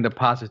gotta bring the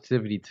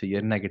positivity to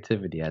your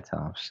negativity at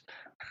times.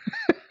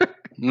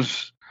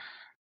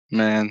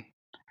 Man.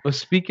 But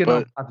speaking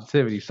of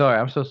positivity, sorry,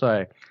 I'm so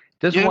sorry.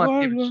 Just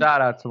want to give a shout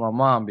out to my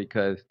mom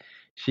because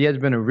she has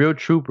been a real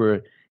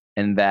trooper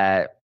in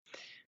that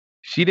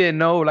she didn't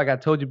know, like I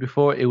told you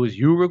before, it was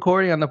you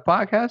recording on the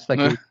podcast. Like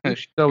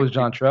she thought it was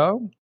John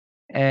Trell.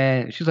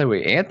 And she's like,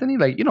 wait, Anthony?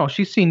 Like,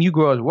 she's seen you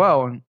grow as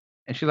well. And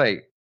she's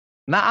like,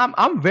 nah,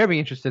 I'm very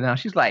interested now.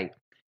 She's like,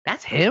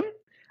 that's him?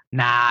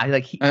 Nah,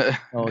 like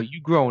you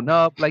grown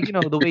up, like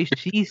the way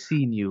she's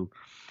seen you,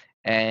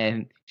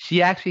 and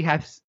she actually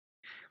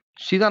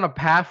she's on a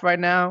path right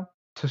now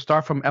to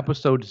start from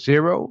episode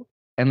 0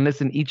 and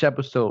listen each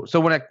episode. So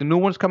when like the new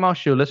ones come out,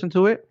 she'll listen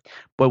to it,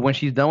 but when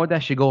she's done with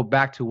that, she'll go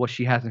back to what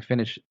she hasn't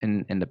finished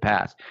in the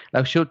past.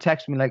 Like she'll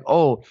text me like,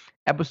 oh,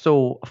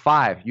 episode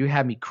 5, you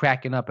had me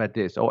cracking up at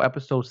this. Oh,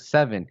 episode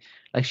 7,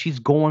 like she's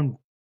going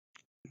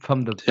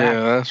from the back. Yeah,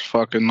 that's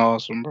fucking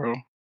awesome, bro.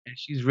 And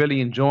she's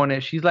really enjoying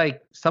it. She's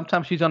like,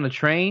 sometimes she's on the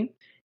train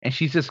and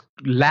she's just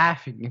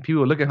laughing, and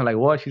people look at her like,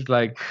 "What?" She's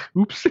like,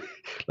 "Oops!"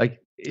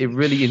 Like it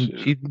really,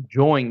 she's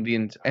enjoying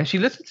and she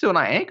listens to it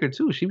on Anchor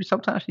too.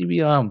 Sometimes she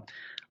be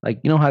like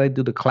how they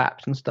do the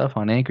claps and stuff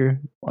on Anchor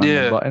on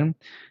the button.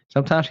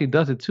 Sometimes she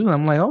does it too. And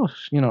I'm like, oh,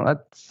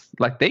 that's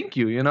like, thank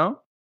you,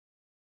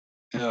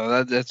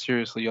 Yeah, that's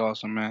seriously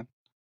awesome, man.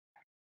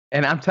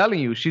 And I'm telling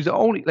you, she's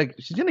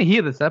she's gonna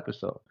hear this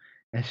episode,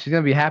 and she's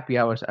gonna be happy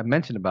I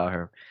mentioned about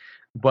her.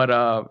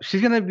 But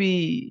she's gonna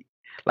be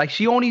like,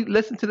 she only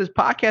listened to this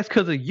podcast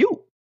because of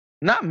you,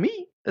 not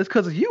me. It's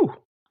because of you.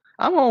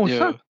 I'm on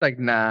son. Like,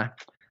 nah,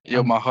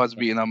 Yo, my heart's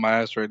beating on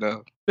my ass right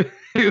now.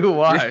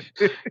 Why?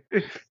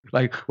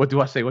 Like, what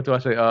do I say? What do I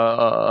say?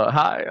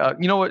 Hi.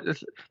 You know what?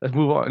 Let's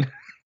move on.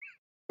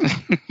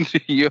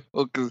 Yo,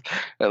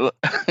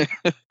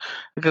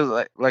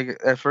 because like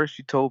at first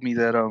you told me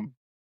that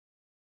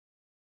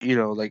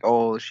like,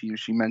 oh, she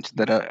mentioned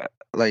that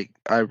like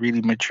I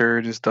really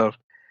matured and stuff,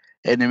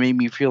 and it made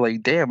me feel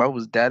like, damn, I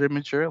was that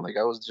immature, like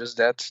I was just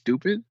that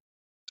stupid.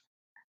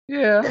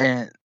 Yeah.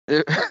 And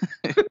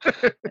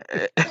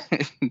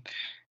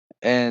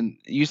and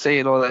you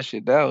saying all that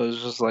shit now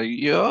is just like,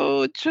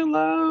 yo, chill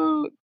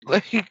out.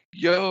 Like,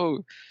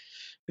 yo,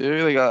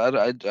 like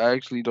I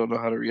actually don't know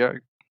how to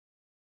react.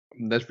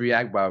 Let's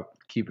react by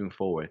keeping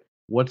forward.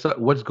 What's up?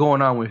 What's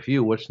going on with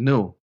you? What's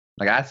new?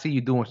 Like, I see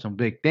you doing some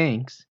big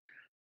things,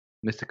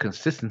 Mr.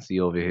 Consistency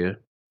over here.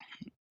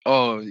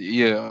 Oh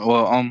yeah,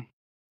 well,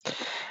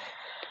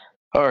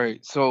 all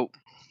right, so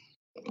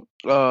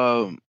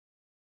how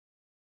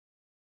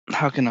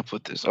can I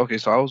put this? Okay,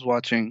 so I was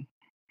watching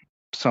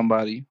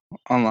somebody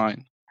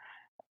online,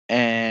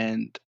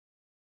 and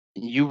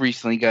you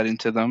recently got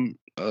into them,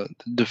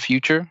 the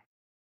Future.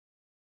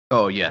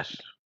 Oh yes,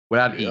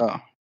 without E.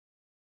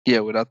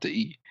 Yeah, without the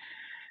E.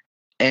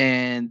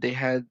 And they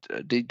had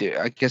they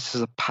I guess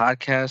it's a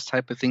podcast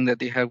type of thing that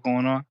they have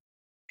going on,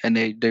 and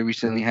they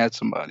recently had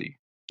somebody,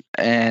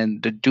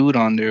 and the dude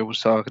on there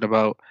was talking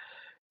about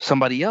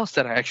somebody else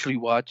that I actually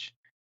watch,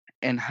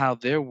 and how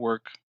their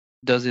work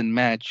doesn't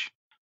match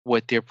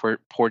what they're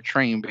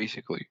portraying,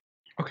 basically.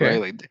 Okay.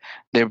 Right,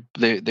 like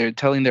they're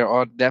telling that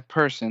other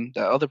person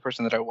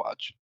that I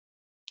watch,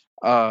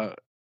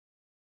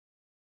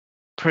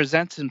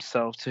 presents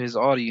himself to his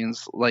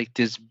audience like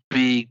this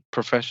big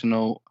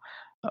professional,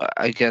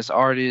 I guess,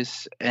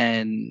 artist,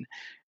 and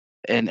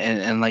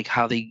like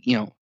how they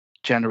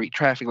generate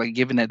traffic, like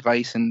giving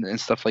advice and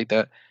stuff like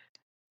that.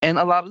 And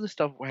a lot of this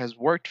stuff has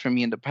worked for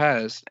me in the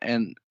past,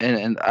 and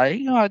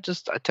I I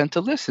tend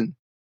to listen.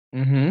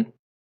 Mm-hmm.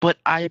 But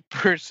I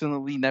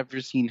personally never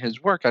seen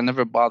his work. I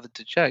never bothered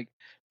to check.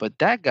 But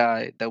that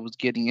guy that was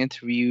getting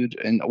interviewed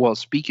and, well,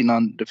 speaking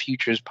on the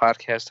Futures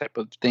podcast type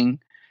of thing,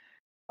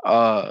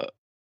 uh,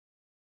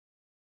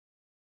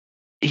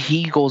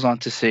 he goes on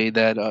to say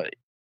that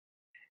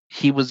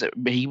he was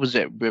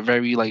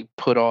very, like,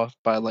 put off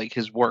by, like,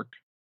 his work.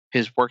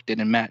 His work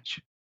didn't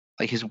match.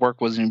 Like, his work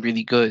wasn't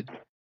really good.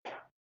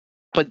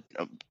 But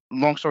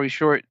long story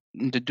short,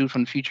 the dude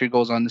from the future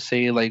goes on to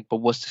say, like, but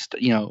what's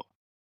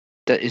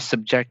that is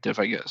subjective,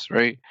 I guess,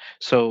 right?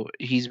 So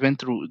he's been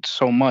through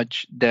so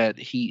much that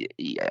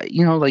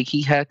like,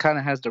 he kind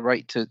of has the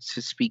right to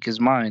speak his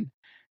mind,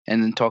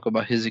 and then talk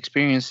about his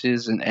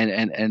experiences,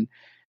 and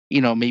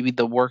maybe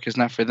the work is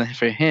not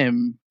for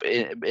him.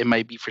 It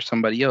might be for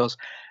somebody else,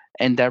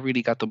 and that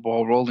really got the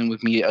ball rolling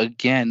with me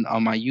again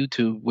on my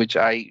YouTube, which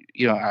I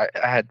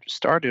had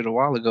started a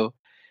while ago,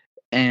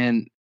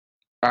 and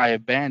I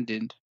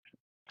abandoned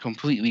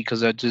completely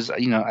because I just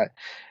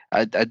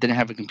I didn't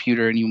have a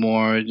computer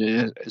anymore,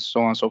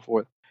 so on and so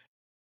forth.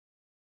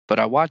 But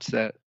I watched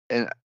that,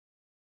 and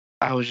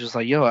I was just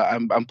like, yo,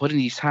 I'm putting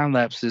these time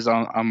lapses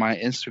on my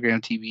Instagram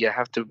TV. I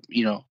have to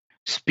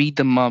speed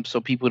them up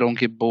so people don't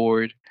get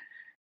bored.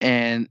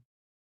 And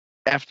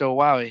after a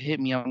while, it hit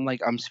me. I'm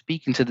like, I'm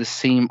speaking to the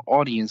same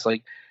audience.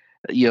 Like,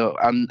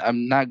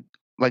 I'm not,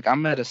 like,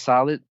 I'm at a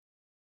solid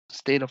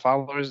state of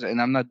followers,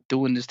 and I'm not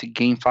doing this to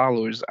gain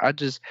followers. I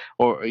just,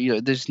 or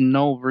there's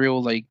no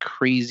real, like,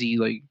 crazy,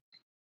 like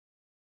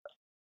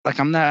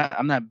I'm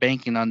not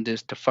banking on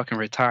this to fucking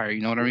retire.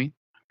 You know what I mean?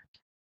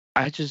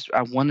 I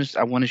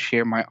want to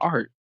share my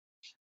art.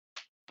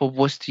 But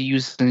what's the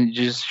use in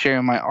just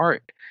sharing my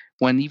art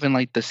when even,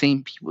 like, the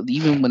same people,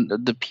 even when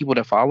the people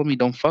that follow me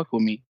don't fuck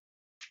with me?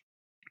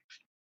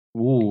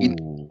 You,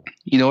 Ooh,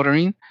 you know what I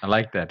mean? I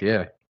like that.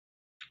 Yeah.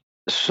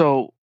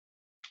 So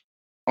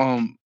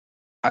um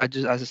I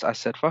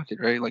said fuck it,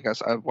 right? Like,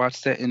 I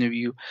watched that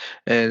interview,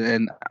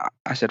 and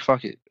I said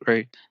fuck it,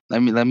 right?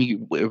 Let me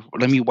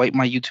wipe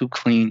my YouTube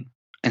clean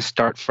and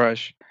start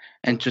fresh,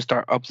 and just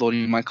start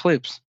uploading my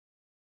clips.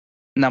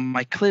 Now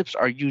my clips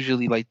are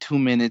usually like 2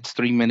 minutes,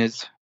 3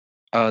 minutes.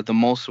 The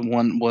most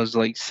one was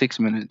like 6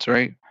 minutes,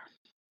 right?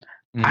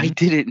 I Mhm.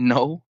 didn't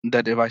know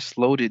that if I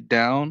slowed it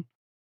down,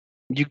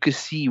 you could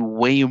see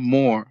way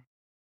more.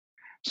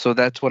 So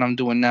that's what I'm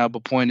doing now.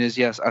 But point is,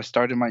 yes, I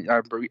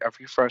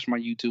refreshed my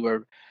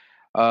YouTube.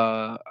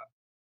 Uh,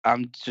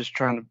 I'm just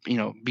trying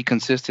to be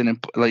consistent,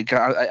 and like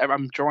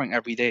I'm drawing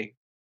every day.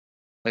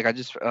 Like, I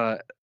just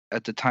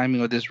at the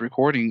timing of this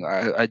recording,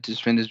 I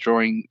just finished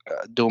doing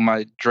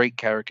my Drake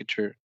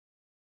caricature,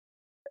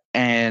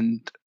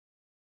 and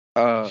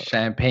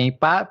Champagne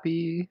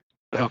Poppy.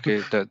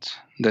 okay, that's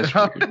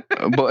weird.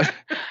 But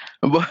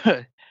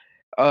but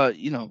uh,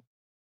 you know,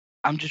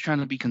 I'm just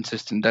trying to be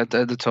consistent.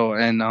 That's all,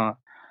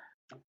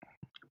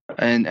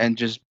 and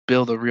just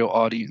build a real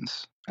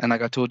audience. And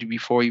like I told you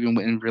before, even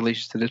in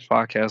relation to this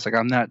podcast, like,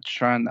 I'm not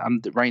trying.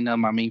 I'm right now.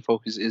 My main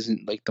focus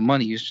isn't like the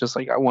money. It's just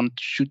like, I want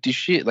to shoot this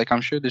shit. Like, I'm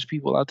sure there's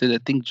people out there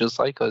that think just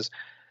like us.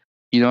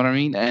 You know what I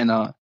mean? And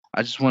I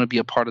just want to be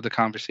a part of the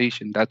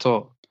conversation. That's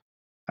all.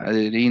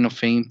 It ain't a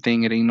fame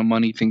thing. It ain't a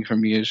money thing for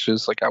me. It's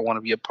just like I want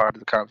to be a part of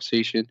the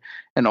conversation,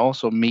 and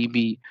also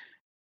maybe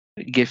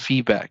get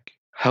feedback.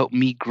 Help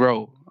me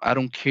grow. I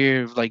don't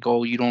care if like,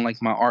 oh, you don't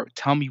like my art.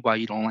 Tell me why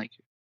you don't like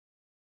it.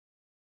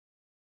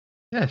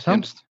 Yeah, You some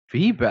understand?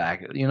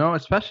 feedback,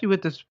 especially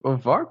with this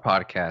of our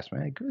podcast,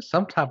 man. Give us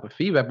some type of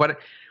feedback. But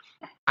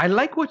I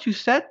like what you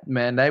said,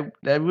 man.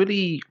 That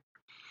really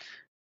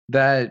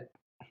that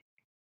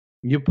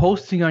you're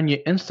posting on your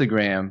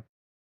Instagram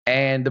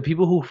and the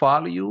people who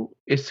follow you,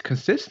 it's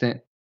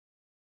consistent,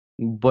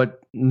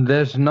 but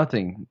there's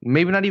nothing.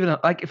 Maybe not even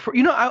like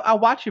I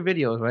watch your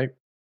videos, right?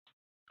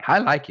 I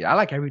like it. I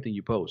like everything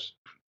you post.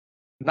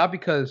 Not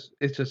because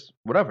it's just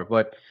whatever,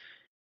 but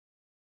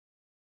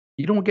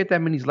you don't get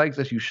that many likes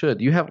as you should.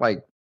 You have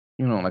like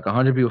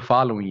 100 people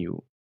following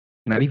you.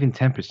 Not even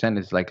 10%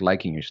 is like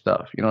liking your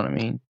stuff. You know what I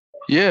mean?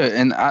 Yeah,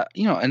 and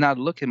I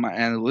look at my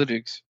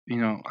analytics.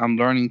 I'm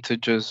learning to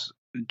just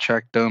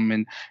check them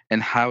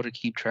and how to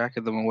keep track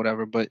of them or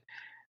whatever. But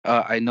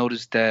I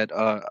noticed that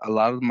a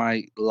lot of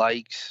my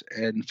likes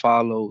and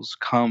follows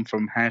come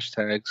from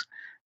hashtags,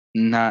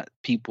 not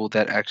people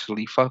that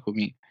actually fuck with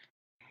me.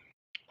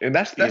 And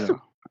that's You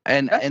know,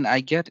 and that's and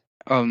I get.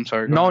 Oh, I'm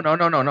sorry. Go no ahead. no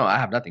no no no. I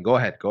have nothing. Go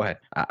ahead. Go ahead.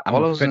 I'm All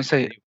gonna I was gonna finish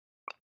with say. you.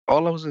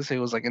 All I was gonna say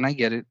was like, and I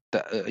get it.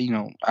 That,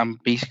 I'm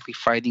basically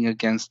fighting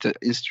against the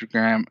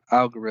Instagram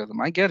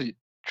algorithm. I get it.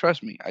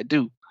 Trust me, I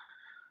do.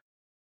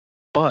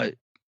 But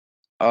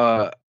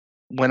uh,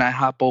 when I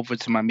hop over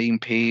to my main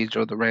page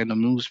or the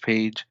random news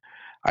page,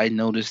 I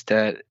noticed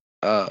that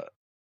uh,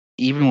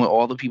 even with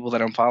all the people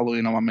that I'm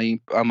following on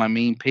my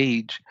main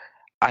page,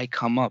 I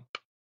come up.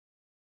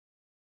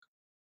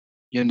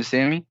 You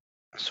understand me?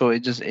 So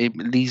it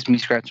leaves me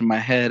scratching my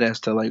head as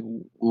to like,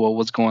 well,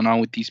 what's going on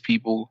with these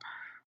people?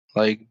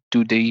 Like,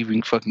 do they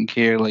even fucking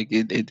care? Like,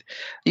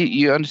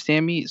 you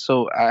understand me?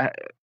 So I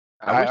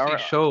wish they at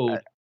showed.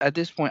 at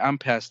this point, I'm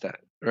past that,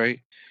 right?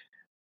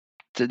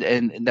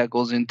 And that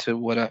goes into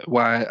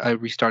why I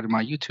restarted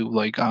my YouTube.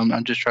 Like,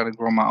 I'm just trying to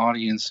grow my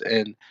audience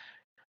and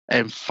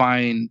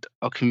find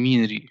a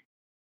community.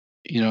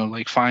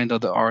 Like find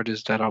other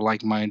artists that are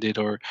like minded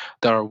or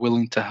that are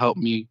willing to help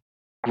me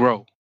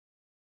grow.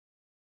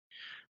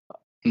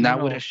 You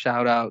Not with a know.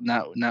 shout out,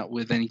 not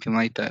with anything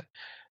like that.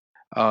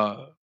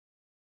 Uh,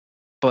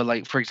 but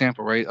like for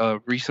example, right?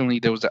 Recently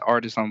there was an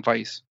artist on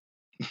Vice.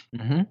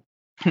 hmm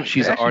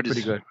She's They're an actually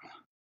pretty artist. good.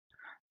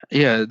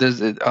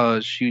 Yeah,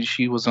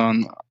 she was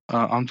on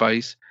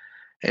Vice,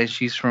 and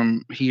she's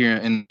from here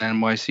in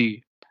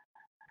NYC.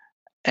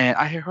 And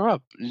I hit her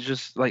up. It's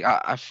just like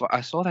I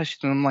saw that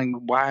shit, and I'm like,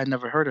 why I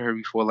never heard of her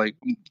before? Like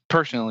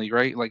personally,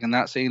 right? Like I'm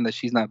not saying that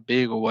she's not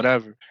big or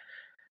whatever,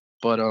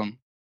 but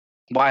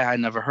why I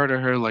never heard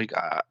of her? Like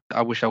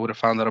I wish I would have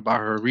found out about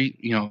her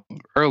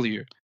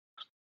earlier.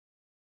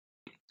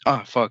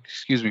 Ah, fuck,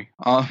 excuse me.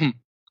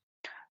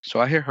 So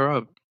I hit her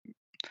up,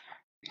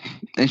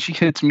 and she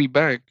hits me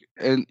back,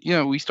 and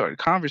we started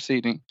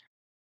conversating,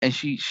 and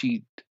she's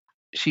she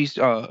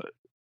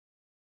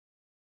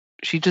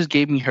just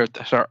gave me her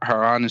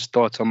honest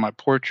thoughts on my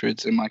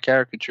portraits and my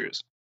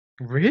caricatures.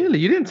 Really?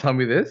 You didn't tell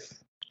me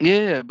this.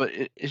 Yeah, but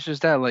it's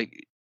just that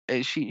like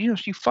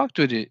she fucked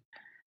with it,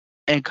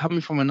 and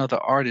coming from another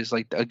artist,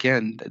 like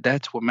again,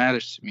 that's what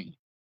matters to me.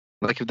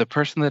 Like if the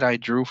person that I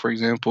drew, for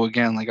example,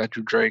 again, like I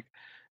drew Drake,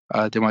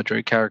 did my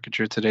Drake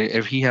caricature today.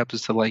 If he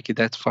happens to like it,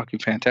 that's fucking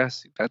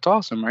fantastic. That's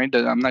awesome, right?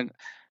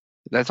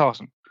 That's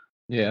awesome.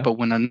 Yeah. But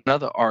when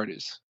another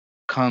artist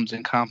comes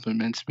and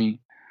compliments me,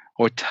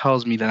 or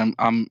tells me that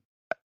I'm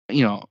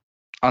you know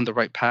on the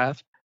right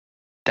path,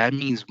 that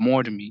means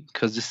more to me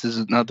because this is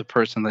another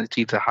person that's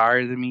either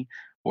higher than me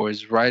or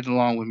is right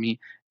along with me,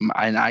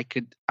 and I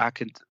could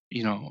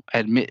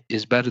admit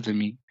is better than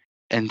me,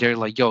 and they're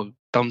like, "Yo,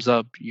 thumbs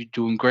up, you're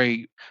doing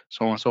great,"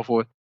 so on and so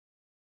forth.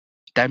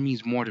 That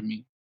means more to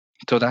me.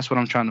 So that's what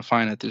I'm trying to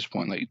find at this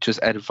point, like just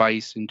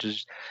advice and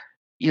just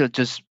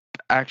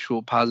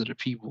actual positive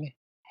people,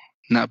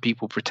 not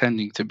people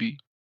pretending to be.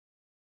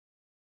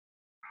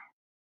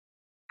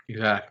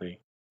 Exactly.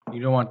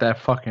 You don't want that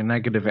fucking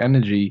negative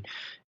energy.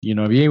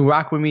 If you ain't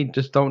rock with me,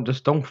 just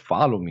don't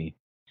follow me.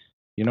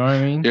 You know what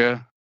I mean?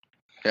 Yeah,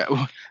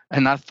 yeah.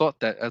 And I thought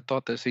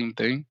that same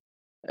thing.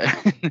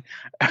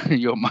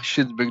 Yo, my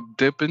shit's been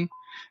dipping,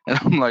 and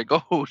I'm like,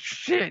 oh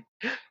shit,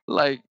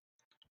 like,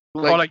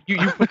 Or like, like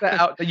you put that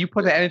out, you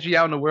put the energy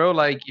out in the world.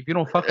 Like if you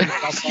don't fuck with me,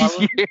 stop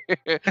following.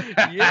 yeah,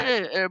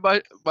 yeah,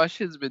 and my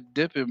shit's been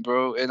dipping,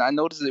 bro. And I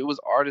noticed it was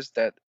artists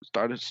that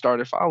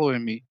started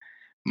following me.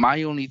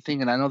 My only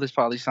thing, and I know this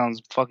probably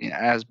sounds fucking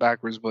ass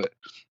backwards, but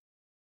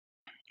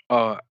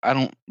I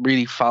don't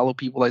really follow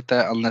people like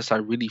that unless I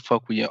really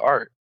fuck with your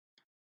art.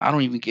 I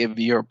don't even care if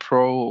you're a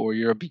pro or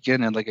you're a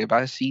beginner. Like if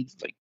I see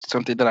like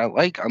something that I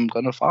like, I'm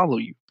gonna follow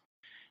you.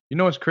 You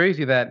know, it's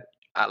crazy that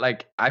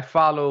I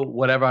follow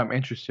whatever I'm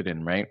interested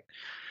in, right?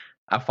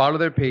 I follow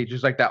their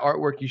pages, like that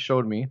artwork you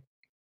showed me,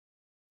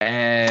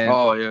 and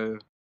Oh yeah.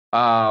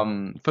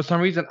 for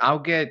some reason I'll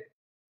get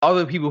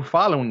other people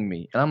following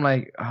me, and I'm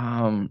like,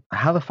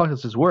 how the fuck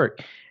does this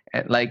work?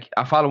 And like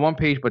I follow one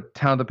page, but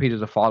 10 other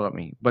pages have followed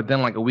me. But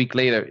then like a week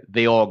later,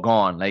 they all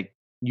gone. Like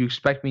you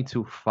expect me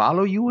to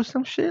follow you or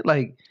some shit?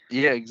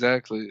 Yeah,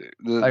 exactly.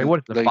 Like what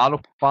is the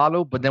Like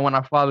follow? But then when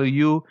I follow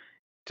you,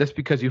 just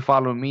because you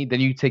follow me, then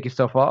you take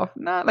yourself off?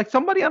 Nah, like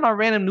somebody on our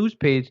random news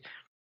page,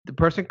 the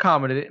person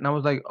commented it, and I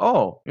was like,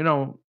 oh,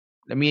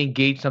 let me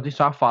engage something.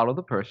 So I follow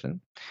the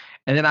person.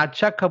 And then I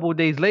check a couple of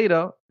days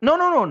later.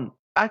 No.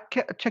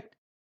 Checked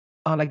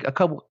like a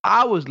couple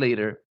hours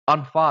later,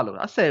 unfollowed.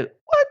 I said,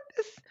 what?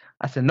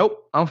 I said,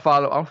 nope,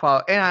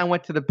 unfollow. And I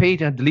went to the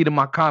page and deleted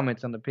my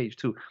comments on the page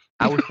too.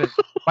 I was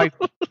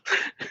spiteful.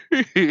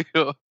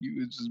 Yo, you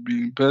was just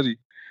being petty.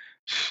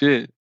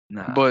 Shit.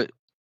 Nah, But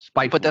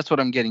spiteful. that's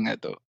what I'm getting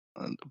at though.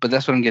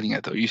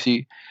 You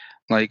see,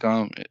 like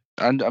I'm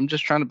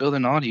just trying to build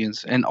an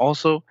audience, and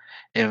also,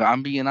 if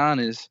I'm being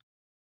honest,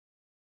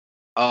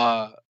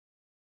 I'm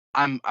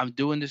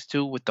doing this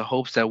too with the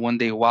hopes that one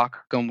day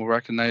Wacom will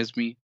recognize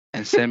me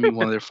and send me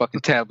one of their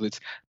fucking tablets,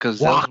 because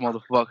those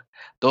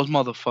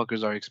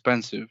motherfuckers are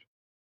expensive.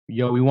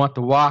 Yo, we want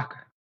the walk.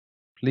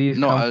 Please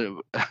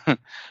come. No,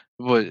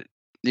 but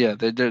yeah,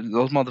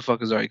 those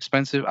motherfuckers are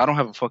expensive. I don't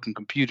have a fucking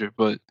computer,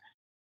 but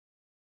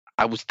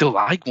I would still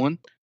like one.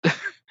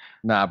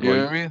 Nah, bro, You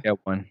know what I mean? get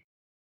one.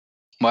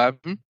 What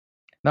happened?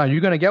 No, you're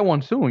gonna get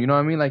one soon. You know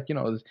what I mean? Like,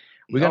 we're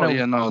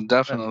gonna.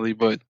 Definitely,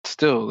 but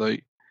still,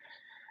 like,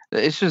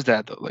 it's just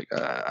that though. Like,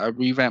 I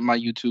revamped my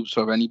YouTube,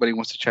 so if anybody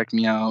wants to check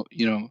me out,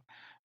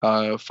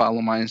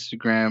 follow my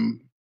Instagram,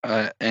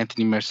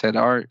 Anthony Merced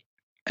Art,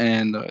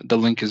 and the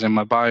link is in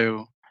my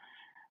bio.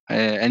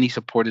 Any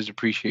support is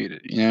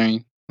appreciated. You know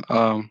what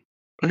I mean?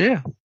 But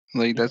yeah,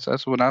 like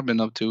that's what I've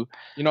been up to.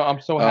 I'm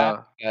so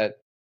happy that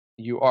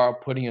you are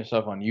putting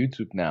yourself on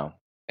YouTube now.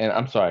 And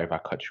I'm sorry if I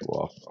cut you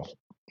off, bro.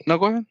 No,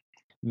 go ahead.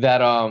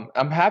 That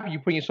I'm happy you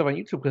putting yourself on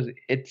YouTube because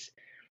it's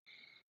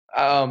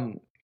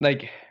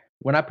like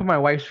when I put my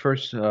wife's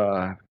first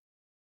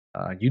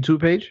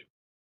YouTube page.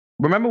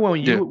 Remember when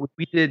we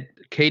did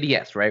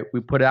KDS, right?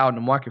 We put it out in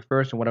the market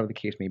first, and whatever the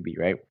case may be,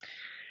 right?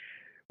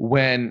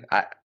 When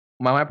I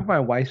put my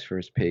wife's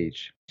first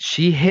page,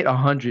 she hit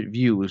 100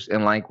 views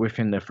in like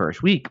within the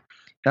first week.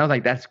 And I was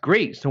like, that's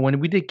great. So when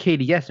we did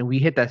KDS and we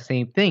hit that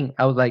same thing,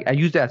 I was like, I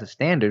used it as a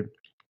standard.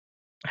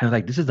 I was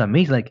like, this is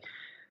amazing. Like,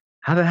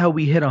 how the hell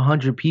we hit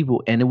 100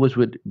 people and it was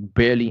with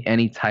barely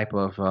any type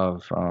of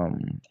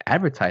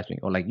advertising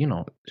or like, sending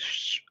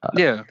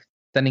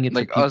it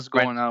like to people us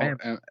going out.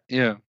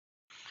 Yeah.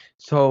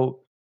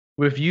 So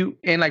with you,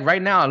 and like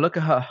right now, look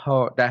at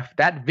her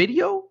that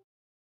video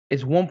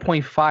is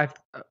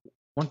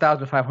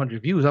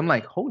 1,500 views. I'm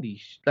like,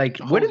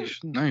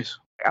 nice.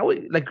 I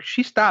would like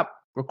she stopped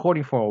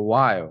recording for a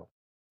while.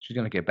 She's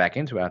gonna get back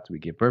into it after we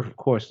give birth, of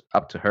course,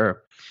 up to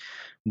her.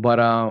 But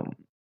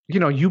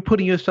you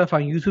putting yourself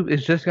on YouTube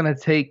is just gonna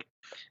take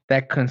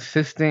that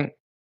consistent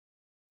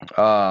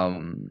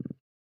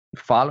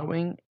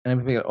following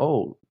and be like,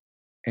 oh,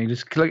 and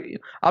just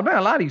click. I'm not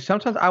gonna lie to you.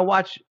 Sometimes I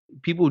watch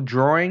people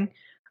drawing.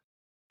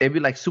 It'd be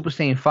like Super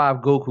Saiyan 5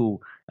 Goku.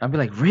 I'd be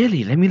like,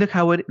 really? Let me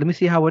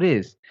see how it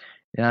is.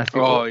 And I see,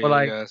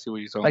 I see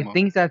what you're talking about.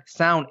 Things that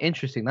sound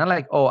interesting. Not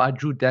like, oh, I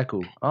drew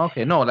Deku.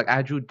 Okay, no, like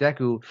I drew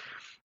Deku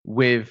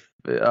with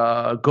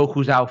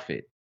Goku's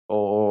outfit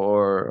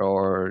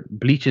or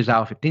Bleach's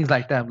outfit, things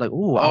like that. I'm like,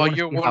 ooh,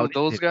 you're one of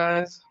those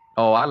guys.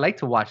 Oh, I like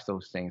to watch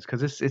those things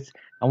because it's.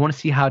 I want to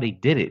see how they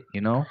did it.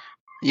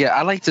 Yeah,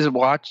 I like to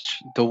watch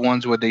the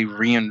ones where they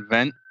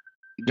reinvent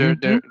their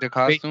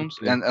costumes.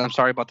 Basically. And I'm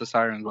sorry about the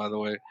sirens, by the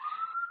way.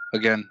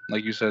 Again,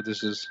 like you said,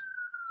 this is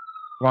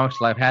Bronx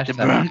Life #. The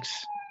Bronx.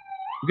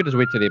 You can just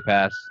wait till they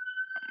pass.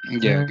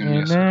 Yeah, give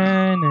me a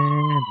second.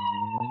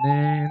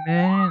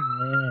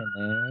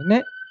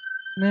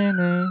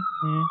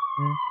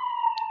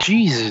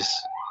 Jesus.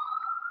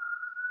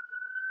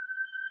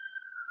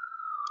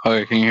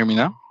 Okay, can you hear me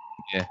now?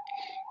 Yeah.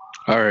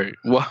 All right.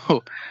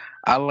 Well,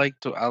 I like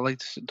to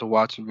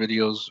watch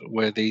videos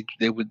where they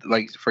would,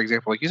 like, for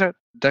example, like you said,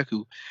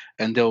 Deku,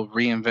 and they'll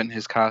reinvent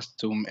his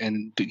costume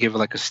and give it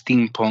like a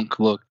steampunk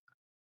look.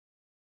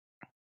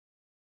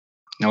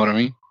 You know what I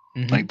mean?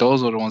 Mm-hmm. Like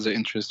those are the ones that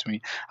interest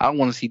me. I don't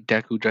want to see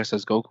Deku dressed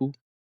as Goku.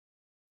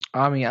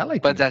 I mean, I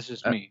like, but that's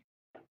just me.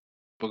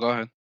 But go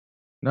ahead.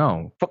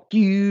 No, fuck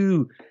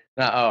you.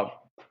 Now,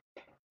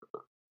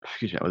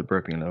 excuse me, I was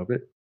burping a little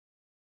bit.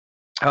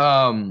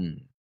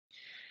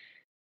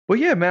 But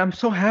yeah, man, I'm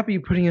so happy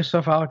you're putting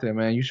yourself out there,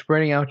 man. You're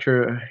spreading out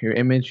your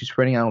image. You're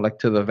spreading out like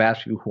to the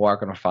vast people who are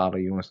gonna follow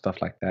you and stuff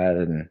like that.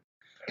 And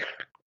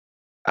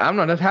I'm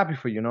not just happy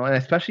for you, and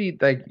especially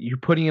like you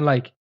putting in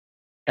like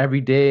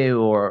every day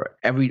or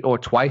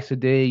twice a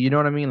day. You know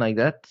what I mean? Like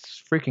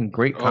that's freaking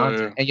great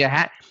content. Yeah. And your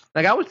hat,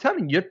 like I was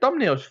telling you, your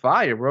thumbnail's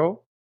fire,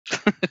 bro.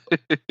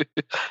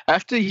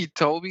 After he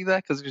told me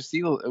that, because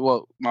Christina,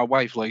 my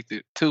wife liked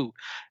it too,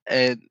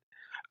 and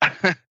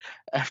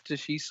after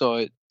she saw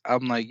it,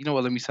 I'm like, you know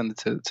what? Let me send it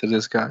to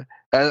this guy.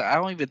 I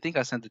don't even think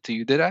I sent it to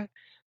you, did I?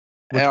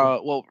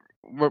 Well,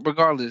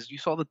 regardless, you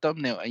saw the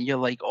thumbnail and you're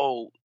like,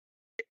 oh,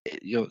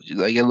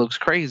 like it looks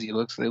crazy. It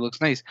looks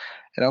nice,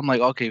 and I'm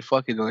like, okay,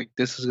 fuck it. Like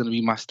this is gonna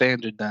be my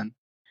standard then,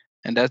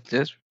 and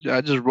that's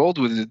I just rolled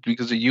with it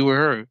because of you or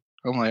her.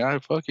 I'm like, all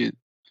right, fuck it.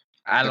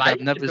 I Like I've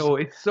like never, it though.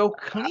 It's so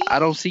clean. I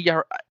don't see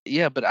y'all.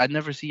 Yeah, but I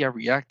never see y'all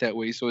react that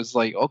way. So it's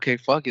like, okay,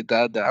 fuck it.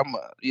 That I'm,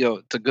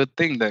 it's a good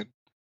thing then.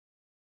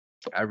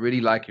 I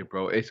really like it,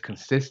 bro. It's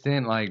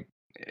consistent. Like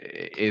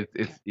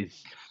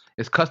it's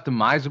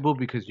customizable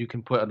because you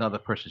can put another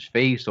person's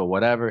face or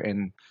whatever,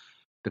 and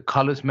the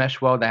colors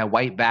mesh well. That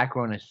white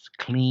background is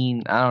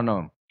clean. I don't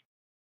know.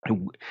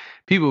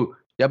 People,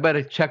 y'all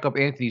better check up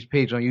Anthony's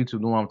page on YouTube.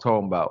 Know what I'm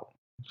talking about?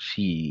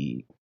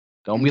 She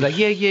don't be like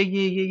yeah,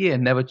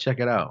 and never check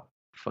it out.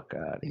 Fuck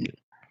out of here.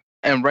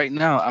 And right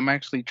now, I'm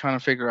actually trying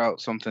to figure out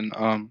something.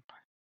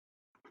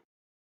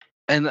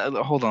 And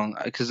hold on,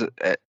 because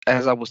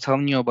as I was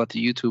telling you about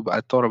the YouTube,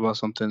 I thought about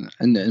something.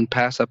 In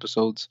past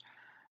episodes,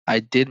 I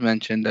did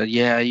mention that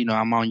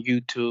I'm on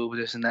YouTube,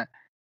 this and that,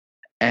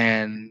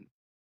 and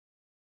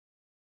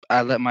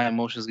I let my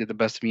emotions get the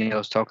best of me. I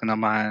was talking on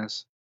my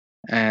ass,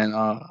 and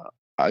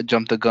I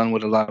jumped the gun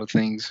with a lot of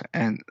things,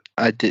 and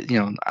I did.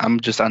 I'm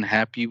just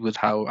unhappy with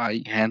how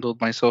I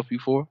handled myself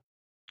before.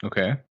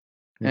 Okay.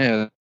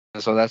 Yeah.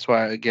 So that's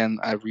why again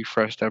I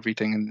refreshed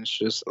everything, and it's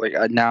just like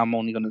now I'm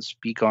only gonna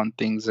speak on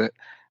things that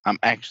I'm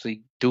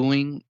actually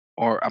doing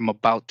or I'm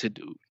about to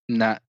do,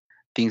 not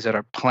things that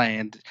are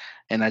planned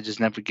and I just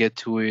never get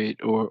to it,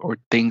 or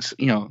things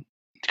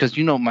because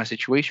my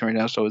situation right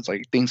now. So it's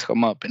like things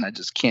come up and I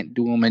just can't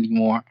do them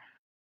anymore.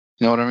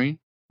 You know what I mean?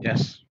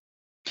 Yes.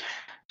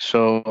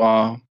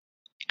 So,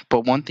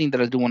 but one thing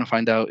that I do want to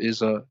find out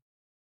is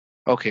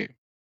okay,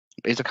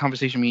 it's a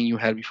conversation me and you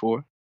had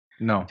before.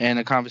 No. And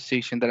a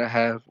conversation that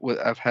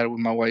I've had with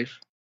my wife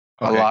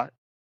a Okay. lot.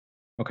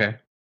 Okay.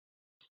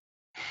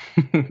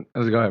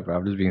 Let's go ahead, bro.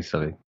 I'm just being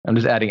silly. I'm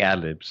just adding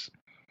ad libs.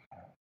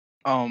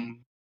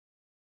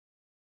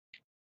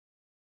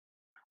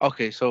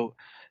 Okay, so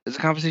it's a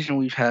conversation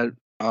we've had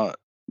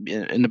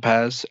in the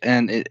past,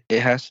 and it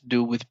has to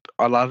do with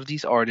a lot of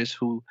these artists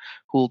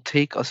who'll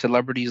take a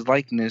celebrity's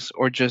likeness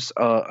or just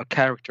a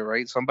character,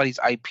 right? Somebody's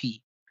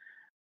IP,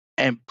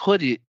 and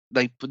put it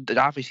like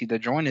obviously they're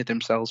drawing it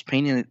themselves,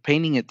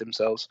 painting it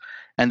themselves,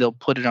 and they'll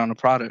put it on a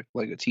product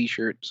like a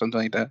T-shirt, something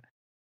like that.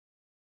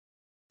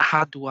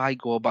 How do I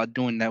go about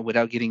doing that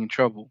without getting in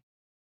trouble?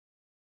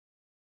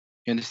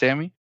 You understand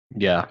me?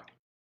 Yeah.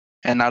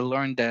 And I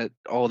learned that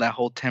that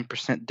whole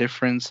 10%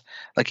 difference,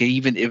 like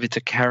even if it's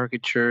a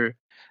caricature,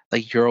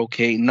 like you're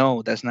okay.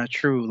 No, that's not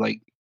true.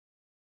 Like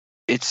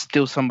it's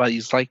still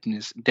somebody's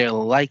likeness, their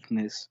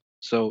likeness.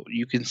 So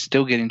you can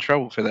still get in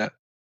trouble for that.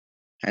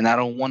 And I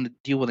don't want to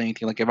deal with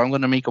anything. Like if I'm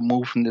gonna make a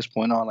move from this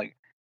point on, like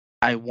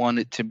I want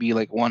it to be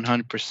like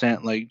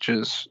 100% like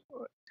just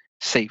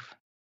safe.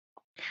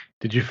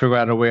 Did you figure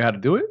out a way how to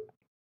do it?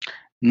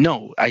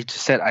 No, I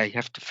just said I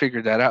have to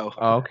figure that out.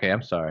 Oh, okay.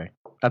 I'm sorry.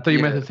 I thought you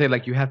meant to say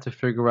like you have to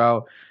figure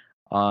out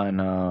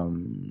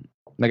on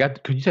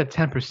because you said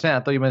 10%. I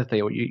thought you meant to say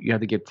you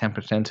have to give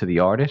 10% to the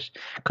artist.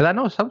 Because I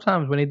know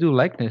sometimes when they do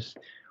likeness,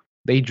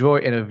 they draw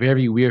it in a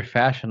very weird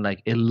fashion.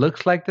 Like it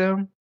looks like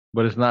them,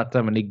 but it's not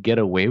them, and they get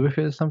away with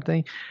it or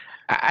something.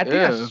 I think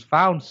I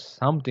found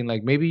something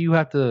like maybe you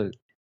have to.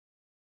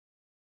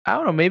 I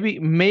don't know.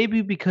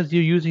 Maybe because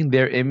you're using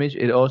their image,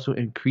 it also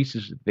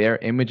increases their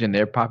image and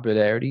their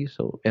popularity.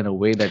 So in a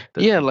way that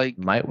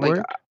might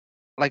work.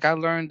 Like I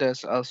learned that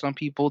some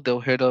people they'll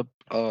hit up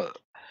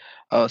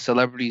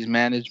celebrities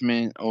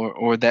management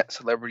or that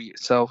celebrity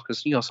itself,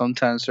 because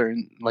sometimes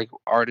certain like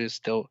artists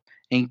they'll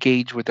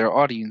engage with their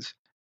audience.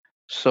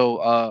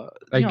 So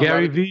like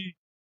Gary Vee,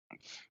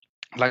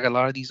 like a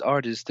lot of these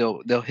artists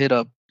they'll hit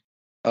up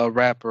a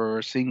rapper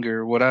or singer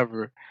or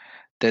whatever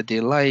that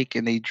they like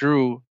and they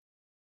drew,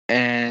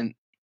 and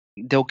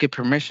they'll get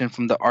permission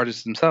from the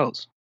artists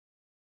themselves,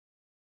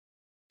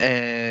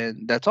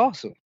 and that's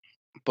awesome.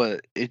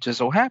 But it just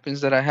so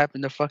happens that I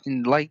happen to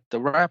fucking like the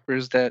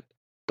rappers that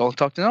don't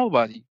talk to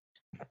nobody.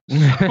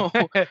 So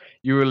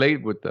you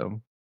relate with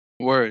them.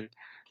 Word.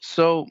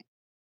 So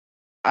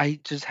I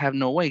just have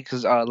no way,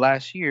 because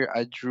last year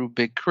I drew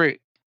Big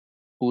Crit,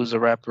 who was a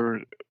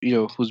rapper,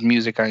 whose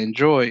music I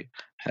enjoy.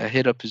 I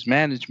hit up his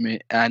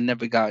management, and I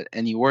never got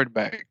any word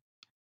back.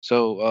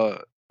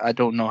 So I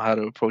don't know how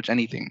to approach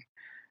anything,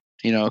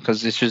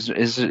 because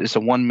it's a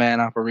one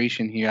man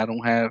operation here. I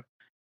don't have,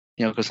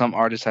 because some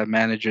artists have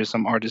managers,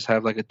 some artists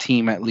have like a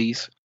team at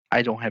least.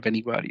 I don't have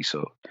anybody,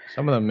 so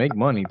some of them make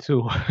money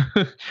too.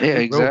 Yeah,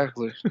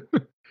 exactly.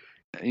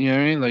 You know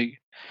what I mean?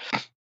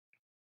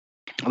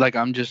 Like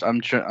I'm just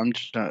trying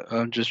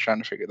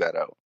to figure that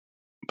out.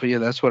 But yeah,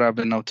 that's what I've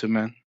been up to,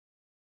 man.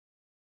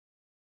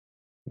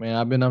 Man,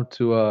 I've been up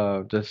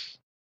to just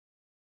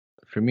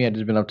for me, I've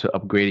just been up to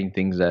upgrading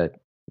things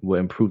that will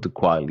improve the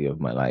quality of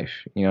my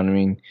life. You know what I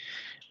mean?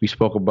 We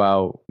spoke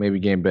about maybe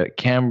getting better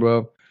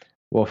camera.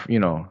 Well,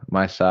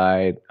 my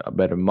side, a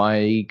better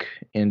mic,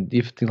 and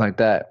different things like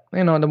that.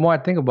 The more I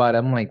think about it,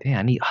 I'm like, damn,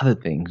 I need other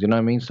things. You know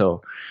what I mean?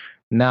 So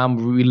now I'm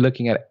really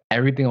looking at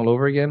everything all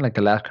over again, like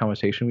the last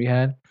conversation we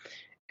had,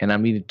 and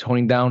I'm either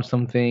toning down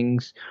some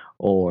things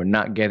or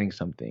not getting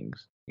some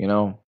things.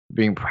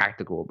 Being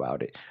practical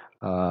about it.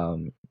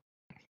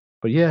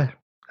 But yeah,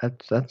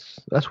 that's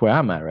where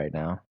I'm at right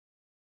now.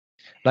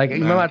 Like,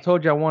 remember I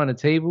told you I wanted a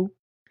table.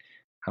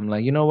 I'm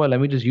like, you know what?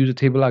 Let me just use the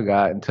table I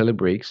got until it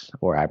breaks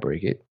or I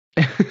break it.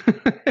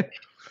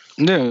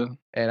 Yeah.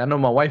 And I know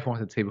my wife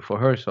wants a table for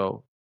her,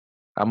 so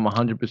I'm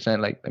 100%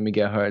 like, let me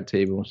get her a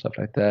table and stuff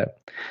like that.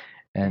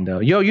 And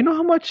yo, you know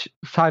how much?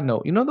 Side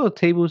note, you know those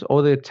tables,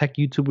 all the tech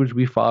YouTubers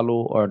we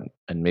follow,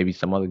 and maybe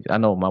some other. I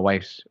know my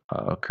wife's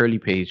curly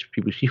page,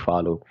 people she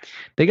follow,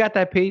 they got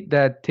that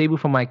table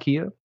from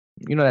IKEA.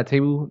 You know that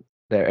table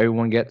that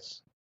everyone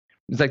gets.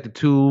 It's like the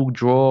two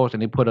drawers,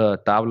 and they put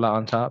a tabla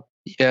on top.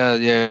 Yeah.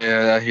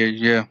 I hear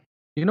you. Yeah.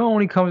 You know, it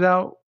only comes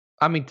out.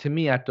 I mean, to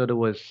me, I thought it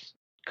was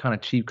kind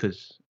of cheap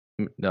because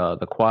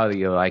the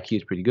quality of IKEA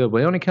is pretty good,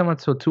 but it only came out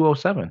till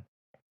 207.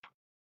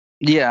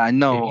 Yeah, I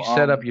know. If you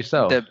set up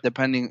yourself.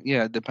 Depending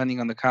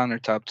on the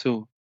countertop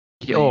too.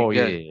 Yeah.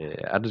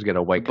 I just get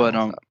a white But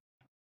countertop.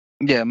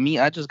 yeah,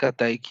 I just got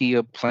the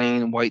IKEA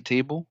plain white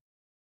table.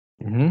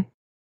 Mm-hmm.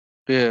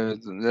 Yeah,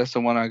 that's the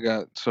one I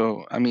got.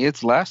 So I mean,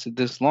 it's lasted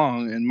this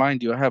long, and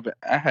mind you, I have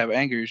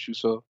anger issues,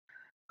 so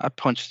I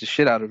punched the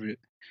shit out of it.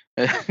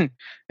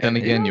 Then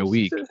again, you're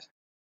weak.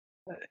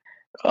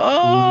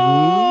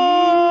 Oh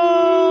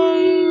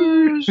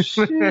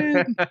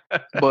shit!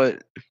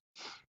 But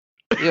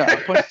yeah, I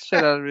punched the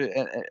shit out of it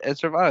and it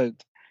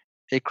survived.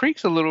 It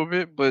creaks a little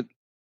bit, but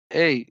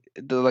hey,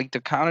 the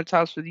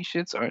countertops for these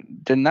shits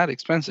they're not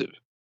expensive,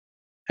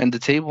 and the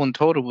table in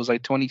total was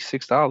like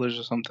 $26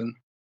 or something.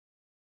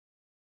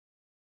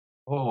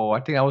 Oh, I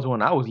think that was the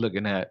one I was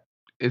looking at.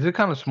 Is it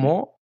kind of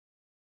small?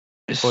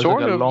 It's Or is it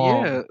sort like a of,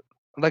 long? yeah.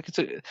 Like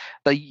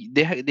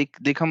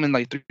they come in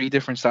like 3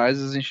 different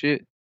sizes and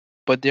shit,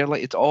 but they're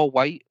like it's all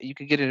white. You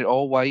can get it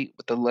all white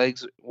with the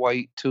legs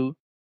white too,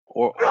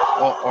 or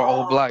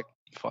all black.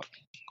 Fuck.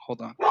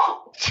 Hold on.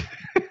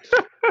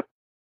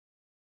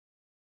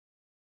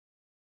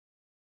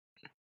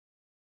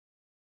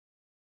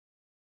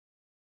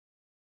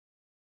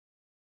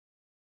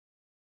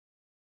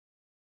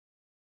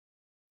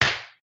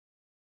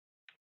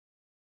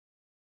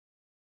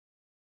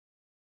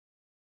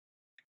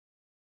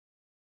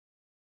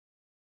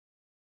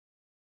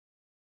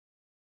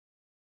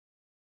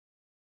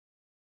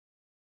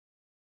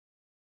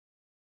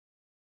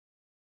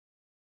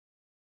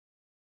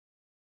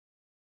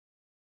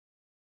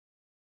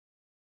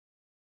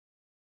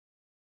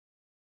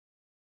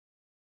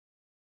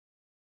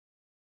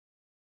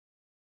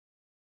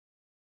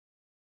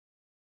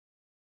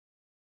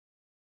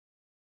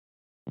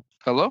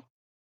 Hello?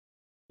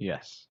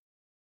 Yes.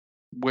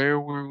 Where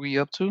were we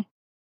up to?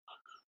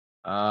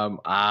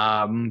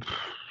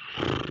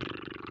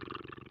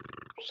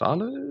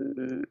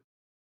 Solid.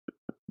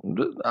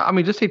 I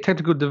mean, just say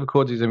technical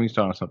difficulties and we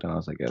start on something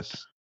else, I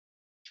guess.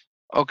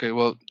 Okay,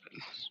 well,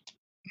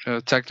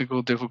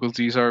 technical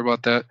difficulties. Sorry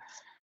about that.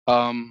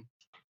 Oh,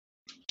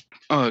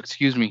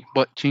 excuse me.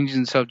 But changing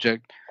the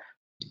subject.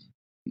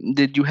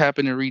 Did you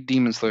happen to read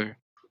Demon Slayer?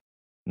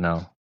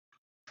 No.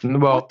 Well,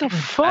 what the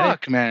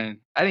fuck, man?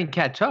 I didn't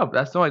catch up.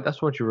 That's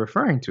what you're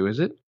referring to, is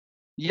it?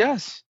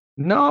 Yes.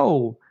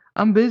 No,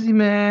 I'm busy,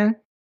 man.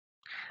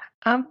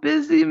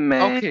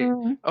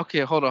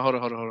 Okay. Hold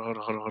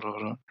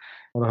on.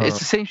 It's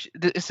the same.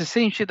 It's the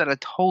same shit that I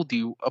told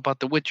you about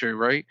The Witcher,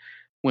 right?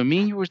 When me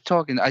and you were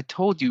talking, I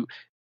told you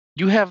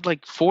you have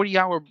like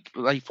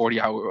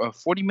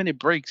 40-minute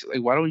breaks.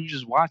 Like, why don't you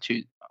just watch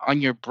it on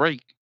your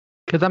break?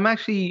 Because I'm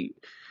actually,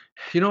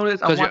 you know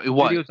this. I'm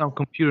watching videos on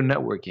computer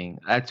networking.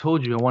 I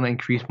told you I want to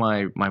increase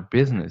my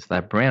business,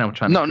 that brand I'm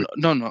trying to.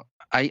 No.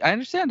 I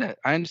understand that.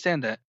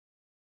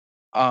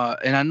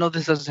 And I know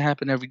this doesn't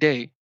happen every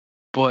day,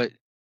 but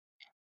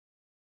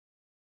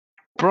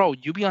bro,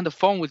 you be on the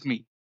phone with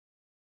me.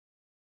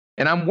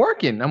 And I'm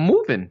working. I'm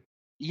moving.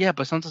 Yeah,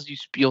 but sometimes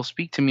you'll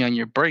speak to me on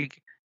your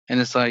break, and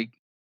it's like,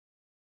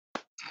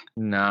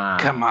 nah.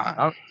 Come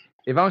on.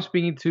 If I'm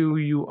speaking to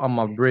you on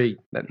my break,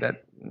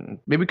 that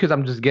maybe because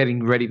I'm just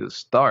getting ready to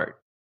start.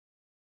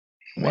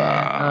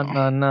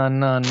 Wow.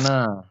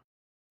 Nah.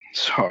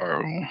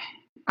 Sorry.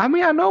 I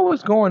mean, I know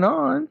what's going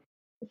on.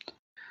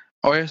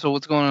 Oh yeah, so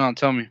what's going on?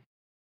 Tell me.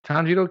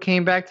 Tanjiro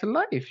came back to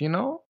life, you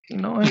know?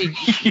 Yo,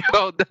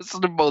 that's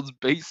the most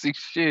basic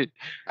shit.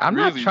 I'm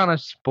not trying to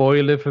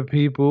spoil it for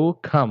people.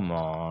 Come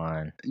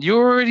on. You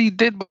already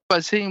did by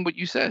saying what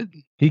you said.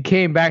 He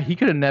came back. He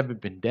could have never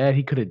been dead.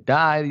 He could have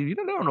died. You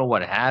don't know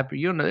what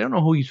happened. They don't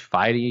know who he's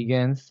fighting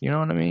against. You know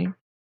what I mean?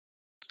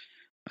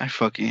 I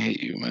fucking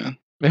hate you, man.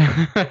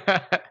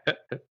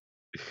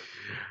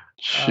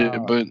 Shit,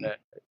 but man.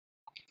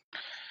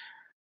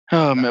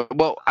 Oh man.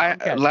 Well,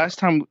 last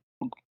time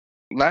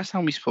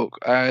we spoke,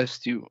 I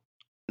asked you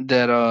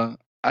that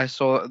I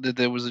saw that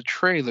there was a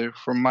trailer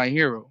for My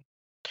Hero,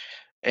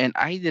 and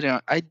I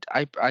didn't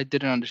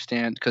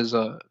understand because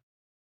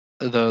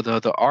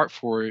the art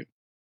for it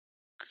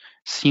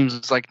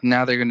seems like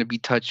now they're gonna be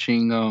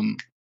touching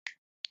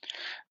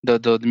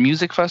the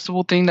music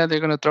festival thing that they're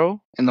gonna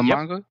throw in the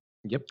manga.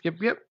 Yep.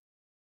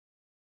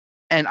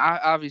 And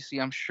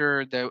I'm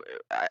sure that.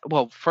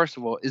 Well, first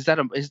of all, is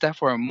that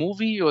for a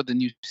movie or the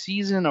new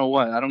season or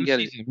what? I don't New get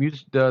it. season.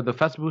 The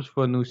festival's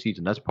for a new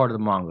season. That's part of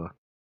the manga.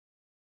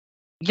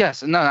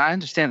 Yes, no, I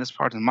understand that's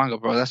part of the manga,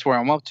 bro. That's where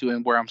I'm up to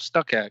and where I'm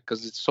stuck at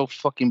because it's so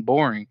fucking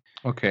boring.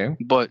 Okay.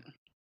 But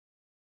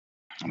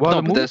Well,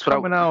 the but movie's that's what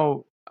coming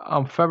out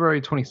on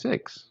February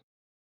 26th.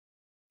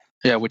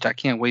 Yeah, which I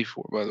can't wait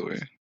for. By the way,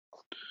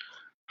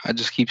 I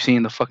just keep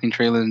seeing the fucking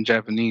trailer in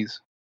Japanese.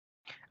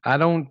 I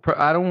don't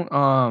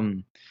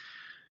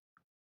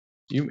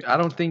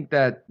think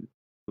that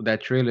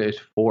trailer is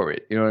for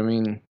it. You know what I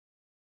mean?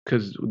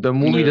 Because the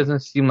movie Yeah.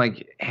 doesn't seem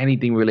like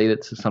anything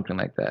related to something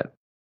like that.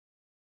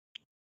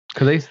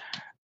 Because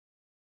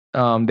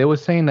they were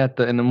saying that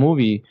in the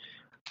movie,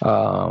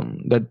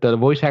 that the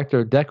voice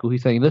actor Deku,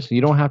 he's saying, listen,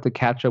 you don't have to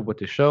catch up with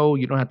the show.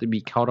 You don't have to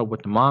be caught up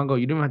with the manga.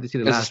 You don't have to see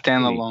the It's a last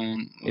movie.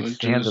 standalone. It's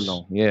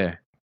standalone. Yeah.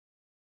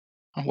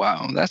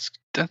 Wow, that's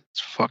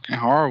fucking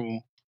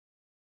horrible.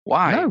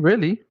 Why? Not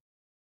really.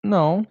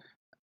 No.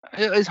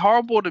 It's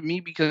horrible to me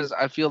because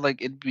I feel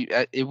like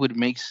it would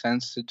make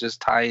sense to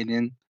just tie it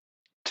in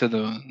to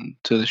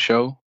the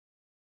show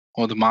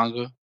or the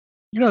manga.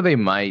 You know, they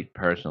might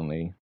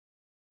personally,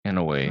 in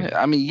a way.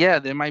 I mean, yeah,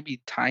 there might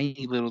be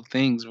tiny little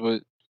things,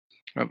 but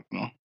I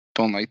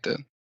don't like that.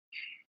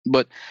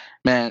 But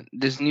man,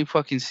 this new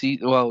fucking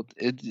season. Well,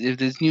 if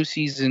this new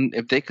season,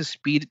 if they could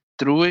speed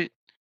through it,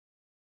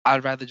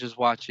 I'd rather just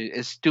watch it.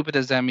 As stupid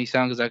as that may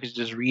sound, because I could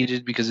just read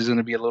it because it's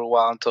gonna be a little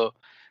while until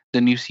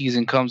the new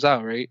season comes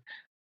out, right?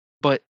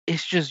 But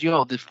it's just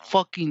the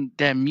fucking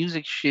that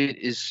music shit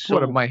is so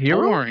What, My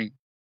Hero? boring.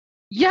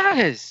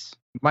 Yes.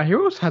 My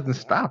Heroes hasn't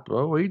stopped,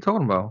 bro. What are you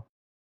talking about?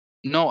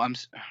 No,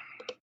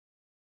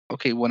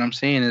 okay. What I'm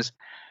saying is,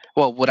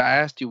 well, what I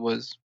asked you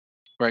was,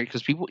 right?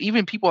 Because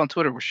even people on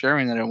Twitter were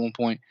sharing that at one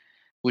point,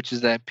 which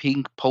is that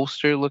pink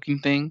poster looking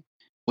thing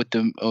with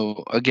them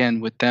again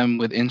with them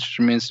with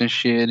instruments and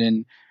shit,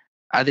 and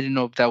I didn't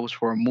know if that was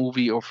for a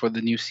movie or for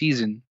the new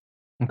season.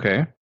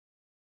 Okay.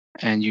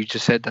 And you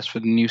just said that's for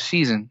the new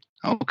season.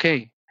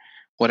 Okay.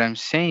 What I'm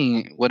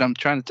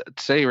trying to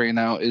say right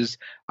now is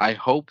I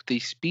hope they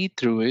speed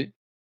through it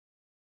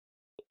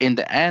in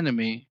the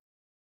anime,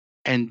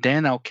 and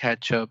then I'll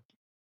catch up.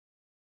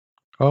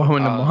 Oh,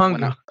 in the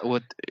manga.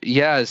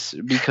 Yes,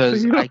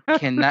 because You I don't-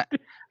 cannot,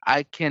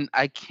 I can't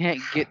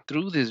get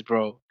through this,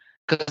 bro.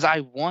 Because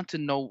I want to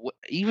know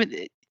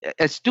even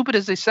as stupid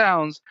as it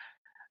sounds,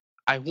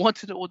 I want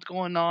to know what's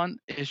going on.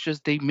 It's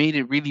just they made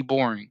it really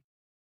boring.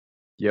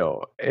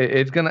 Yo,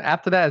 it's gonna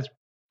after that. It's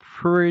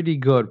pretty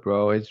good,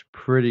 bro. It's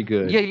pretty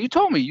good. Yeah, you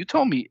told me.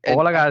 All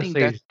And I gotta think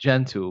say is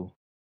gentle.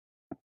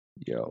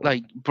 Yo,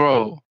 like,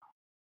 bro,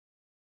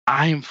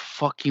 I'm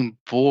fucking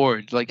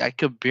bored. Like, I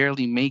could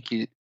barely make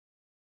it.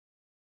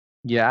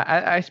 yeah,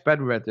 I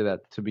sped read through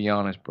that, to be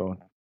honest, bro.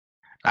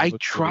 I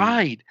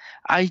tried,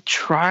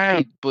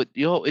 but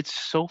it's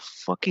so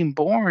fucking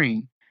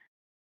boring.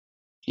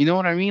 You know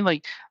what I mean?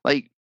 Like,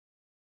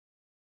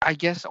 I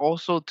guess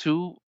also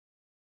too,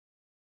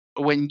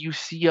 when you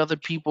see other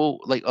people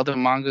like other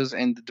mangas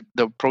and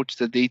the approach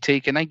that they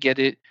take, and I get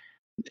it.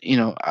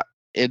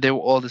 If they were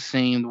all the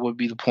same, would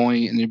be the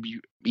point, and it'd be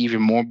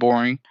even more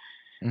boring.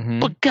 Mhm.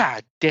 But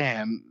god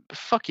damn,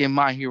 fucking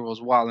My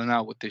Hero's wilding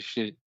out with this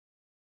shit.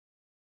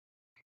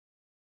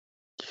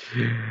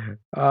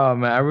 Oh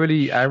man, I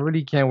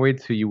really can't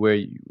wait to you where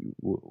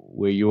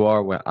you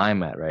are where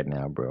I'm at right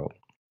now, bro.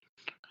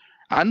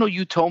 I know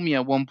you told me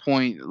at one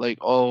point, like,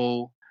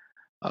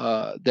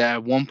 that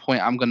at one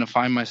point I'm gonna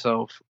find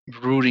myself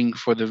rooting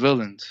for the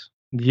villains.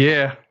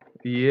 Yeah,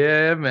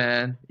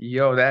 man.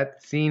 Yo,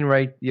 that scene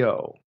right,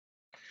 yo.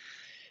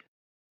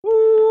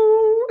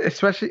 Ooh,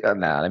 especially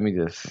let me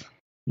just.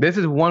 This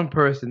is one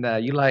person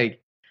that you like.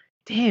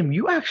 Damn,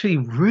 you actually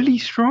really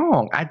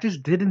strong. I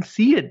just didn't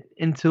see it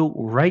until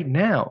right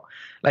now.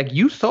 Like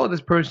you saw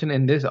this person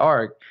in this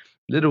arc,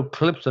 little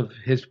clips of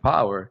his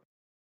power,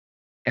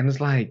 and it's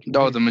like,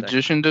 Oh, wait a the second.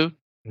 magician dude,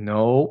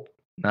 No,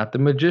 not the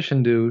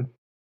magician dude.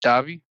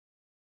 Davi.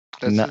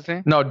 That's No, his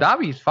name. no,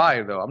 Davi's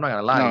fire though. I'm not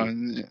gonna lie to you.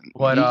 No,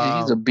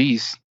 But he's a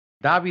beast.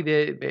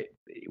 Davi,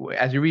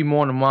 as you read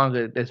more in the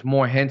manga, there's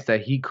more hints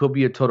that he could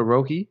be a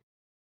Todoroki.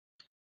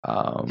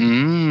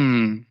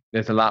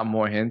 There's a lot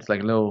more hints,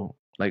 like little,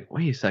 like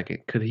wait a second,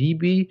 could he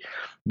be?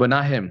 But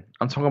not him.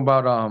 I'm talking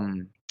about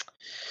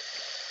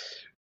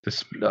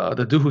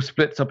the dude who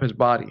splits up his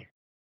body.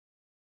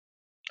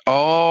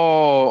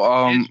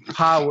 Oh, His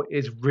power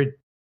is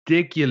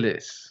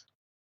ridiculous.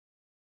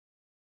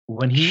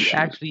 When he Shit.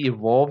 actually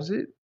evolves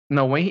it,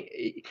 no, when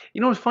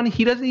what's funny?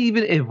 He doesn't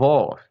even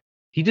evolve.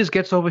 He just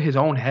gets over his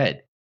own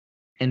head,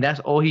 and that's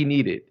all he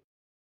needed,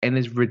 and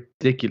it's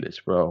ridiculous,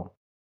 bro.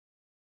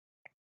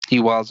 He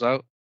wilds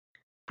out.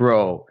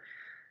 Bro,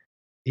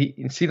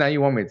 see now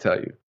you want me to tell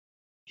you.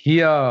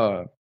 He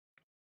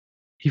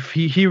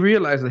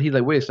realized that he's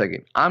like, wait a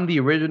second, I'm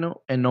the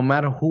original, and no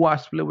matter who I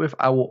split with,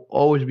 I will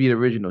always be the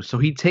original. So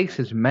he takes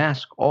his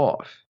mask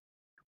off,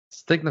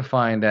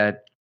 signifying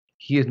that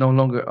he is no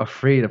longer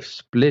afraid of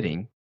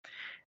splitting.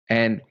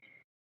 And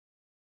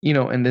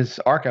in this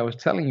arc I was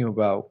telling you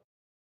about,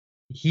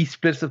 he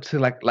splits up to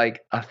like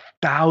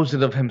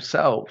 1,000 of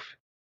himself.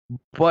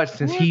 But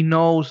since he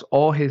knows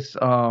all his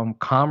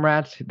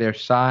comrades, their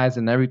size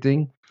and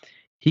everything,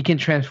 he can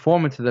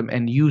transform into them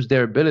and use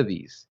their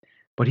abilities.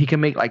 But he can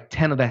make like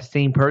 10 of that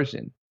same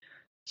person.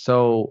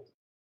 So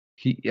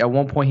he at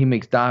one point he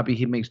makes Dabi,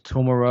 he makes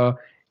Tomura,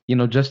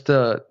 just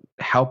to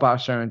help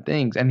out certain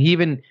things. And he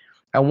even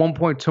at one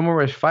point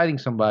Tomura is fighting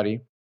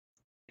somebody,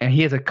 and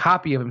he has a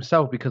copy of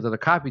himself because of the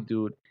copy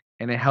dude,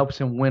 and it helps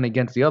him win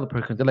against the other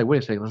person. They're like, wait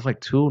a second, there's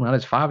like two, now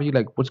there's five of you.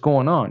 Like, what's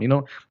going on?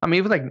 I mean,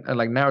 it was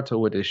like Naruto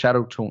with the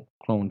shadow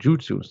clone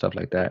jutsu and stuff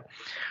like that.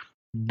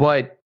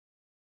 But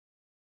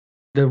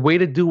the way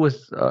to do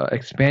was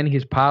expanding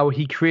his power.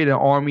 He created an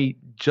army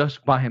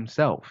just by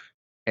himself,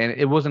 and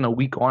it wasn't a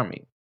weak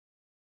army.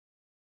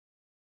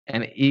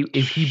 And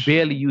if he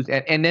barely used,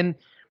 and then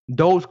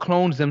those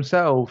clones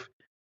themselves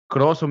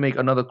could also make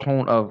another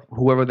clone of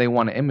whoever they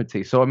want to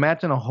imitate. So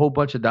imagine a whole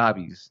bunch of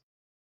Dabis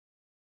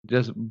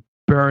just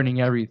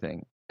burning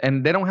everything,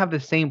 and they don't have the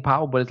same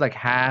power, but it's like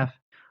half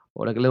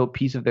or like a little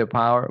piece of their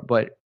power.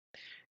 But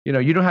you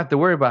don't have to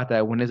worry about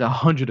that when there's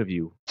 100 of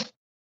you.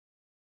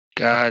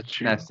 Got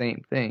you. That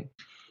same thing.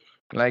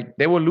 Like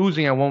they were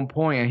losing at one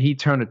point, and he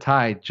turned the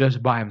tide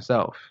just by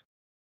himself.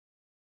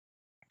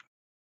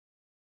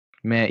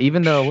 Man,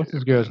 even though what's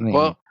this girl's name?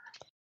 Well,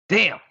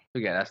 damn.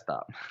 Okay, that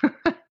stopped.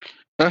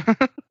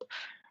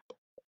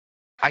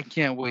 I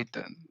can't wait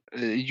then.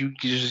 You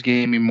just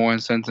gave me more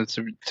incentive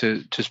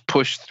to just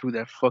push through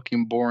that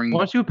fucking boring.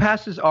 Once you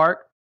pass this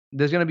arc,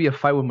 there's gonna be a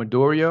fight with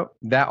Midoriya.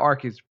 That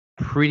arc is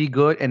pretty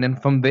good, and then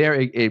from there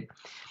it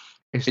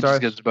starts. It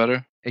just gets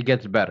better. It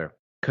gets better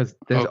because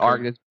there's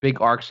big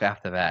arcs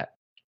after that.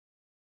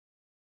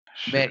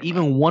 Shit, man,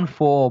 even one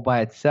fall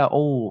by itself.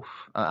 Oh,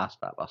 I'll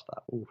stop.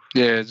 Oof.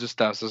 Yeah, just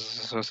stop.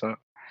 So.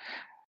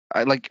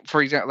 I like,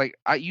 for example,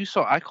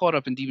 I caught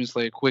up in Demon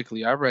Slayer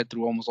quickly. I read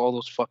through almost all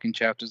those fucking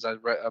chapters. I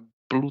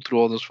blew through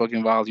all those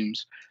fucking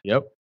volumes.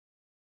 Yep.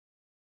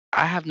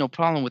 I have no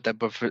problem with that,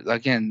 but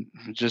again,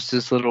 just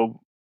this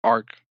little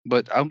arc.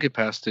 But I'll get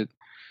past it.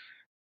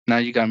 Now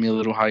you got me a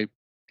little hype.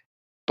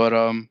 But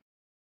I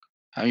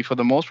mean, for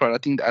the most part, I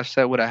think I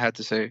said what I had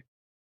to say.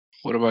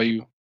 What about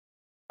you?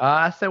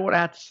 I said what I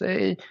had to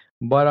say,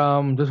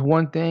 but just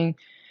one thing: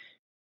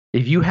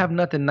 if you have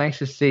nothing nice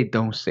to say,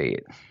 don't say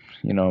it.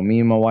 Me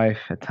and my wife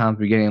at times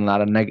we're getting a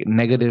lot of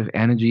negative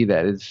energy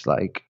that is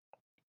like,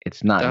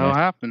 it's not. That'll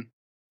happen.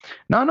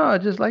 No,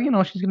 it's just like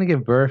she's gonna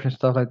give birth and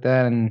stuff like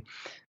that, and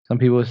some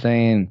people are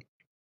saying,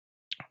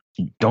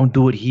 don't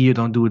do it here,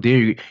 don't do it there.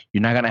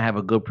 You're not gonna have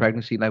a good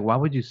pregnancy. Like, why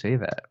would you say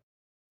that?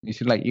 You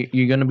see, like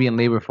you're gonna be in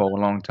labor for a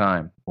long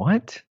time.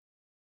 What?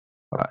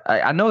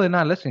 I know they're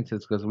not listening to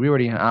this because we're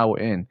already an hour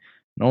in.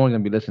 No one's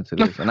gonna be listening to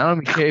this, and I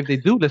don't even care if they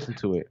do listen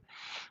to it.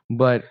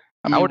 But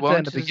I would say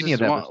at the beginning of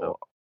the episode.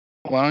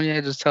 Why don't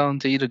you just tell them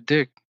to eat a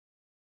dick?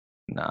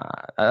 Nah,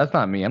 that's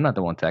not me. I'm not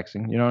the one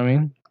texting. You know what I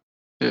mean?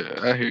 Yeah,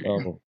 I hear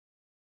you.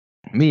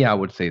 Me, I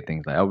would say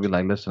things like, I would be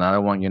like, listen, I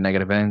don't want your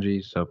negative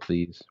energy, so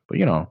please. But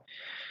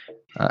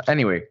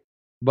anyway.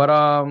 But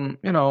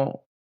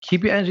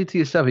keep your energy to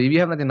yourself. If you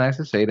have nothing nice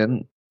to say,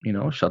 then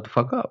shut the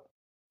fuck up.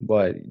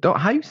 But don't.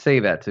 How you say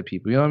that to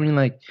people? You know what I mean?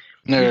 Like,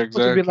 yeah,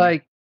 exactly. To be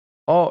like,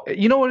 oh,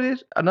 you know what it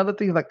is? Another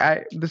thing, like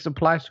this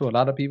applies to a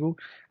lot of people.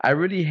 I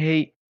really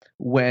hate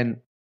when.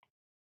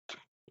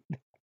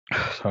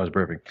 Sorry, I was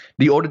burping.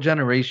 The older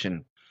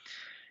generation,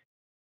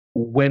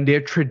 when their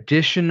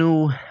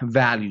traditional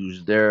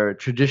values, their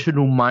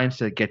traditional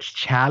mindset gets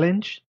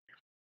challenged,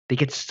 they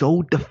get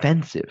so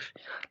defensive.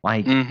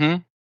 Like,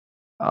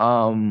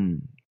 my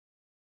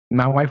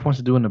wife wants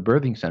to do in the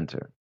birthing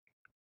center.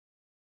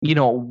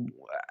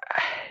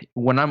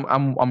 When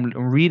I'm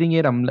reading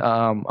it,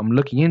 I'm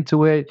looking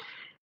into it,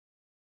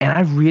 and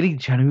I really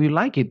genuinely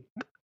like it.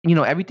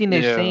 Everything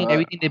they're saying,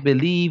 everything they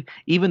believe,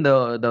 even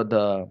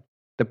the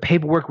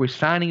paperwork we're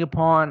signing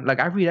upon. Like,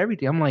 I read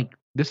everything. I'm like,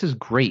 this is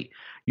great.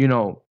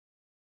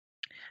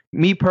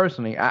 Me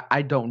personally,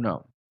 I don't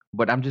know,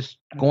 but I'm just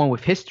going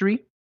with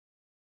history.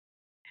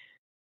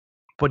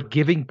 But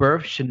giving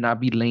birth should not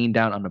be laying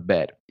down on a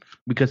bed,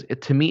 because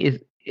to me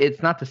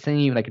it's not the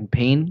same, like in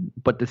pain,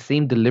 but the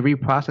same delivery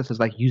process as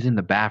like using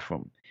the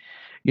bathroom.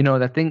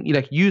 That thing, you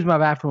like use my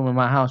bathroom in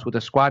my house with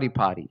a squatty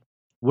potty.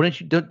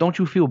 Wouldn't you? Don't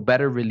you feel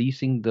better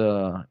releasing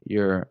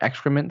your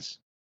excrements?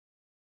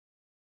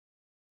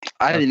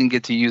 I didn't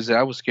get to use it.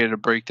 I was scared to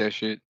break that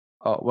shit.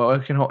 Oh well,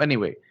 it can hold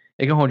anyway.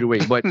 It can hold your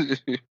weight, but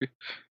it's.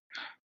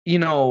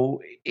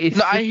 No,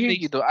 I hear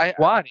you though. I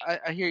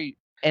hear you,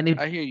 and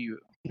I hear you.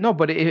 No,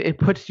 but it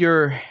puts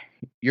your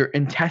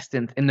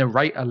intestines in the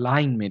right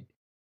alignment,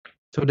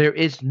 so there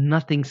is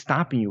nothing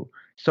stopping you.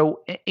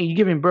 So you're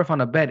giving birth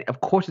on a bed.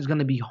 Of course, it's going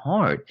to be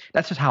hard.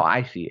 That's just how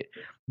I see it.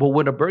 But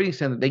with a birthing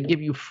center, they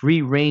give you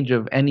free range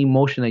of any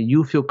motion that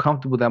you feel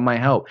comfortable that might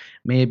help.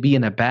 May it be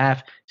in a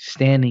bath,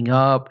 standing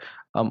up,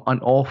 on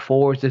all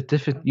fours. There's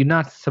different. You're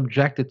not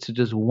subjected to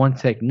just one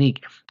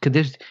technique. Because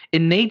there's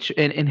in nature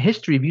and in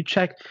history, if you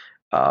check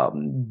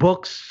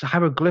books,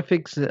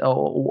 hieroglyphics,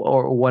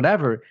 or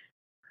whatever,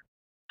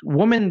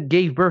 women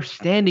gave birth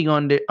standing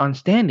on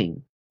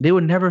standing. They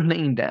were never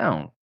laying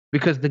down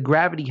because the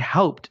gravity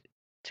helped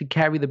to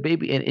carry the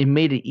baby and it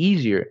made it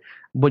easier.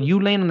 But you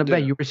laying on the bed,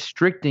 Yeah. you're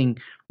restricting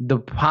the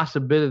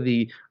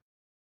possibility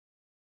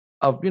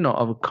of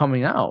of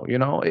coming out.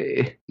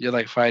 You're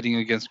like fighting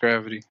against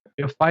gravity.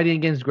 You're fighting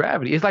against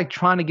gravity. It's like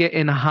trying to get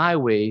in a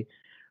highway.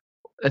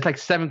 It's like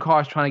seven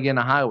cars trying to get in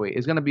a highway.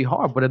 It's gonna be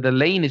hard, but if the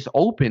lane is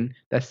open,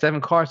 that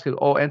seven cars could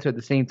all enter at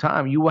the same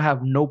time, you will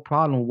have no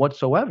problem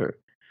whatsoever.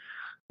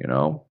 You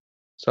know.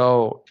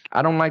 So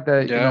I don't like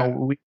that. Yeah.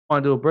 We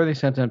want to do a birthing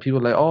center, and people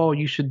are like, oh,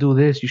 you should do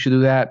this, you should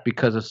do that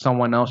because of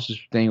someone else's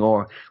thing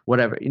or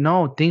whatever.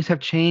 Things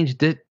have changed.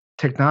 The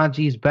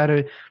technology is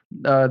better.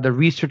 The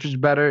research is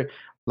better.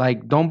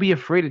 Like, don't be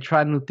afraid to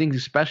try new things,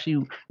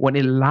 especially when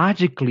it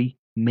logically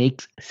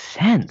makes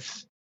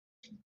sense.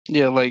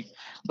 Yeah, like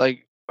my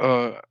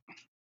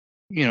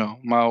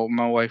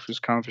wife was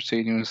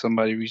conversating with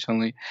somebody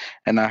recently,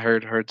 and I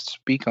heard her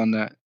speak on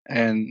that,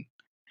 and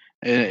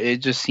it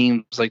just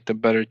seems like the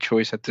better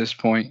choice at this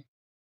point.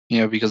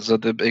 Because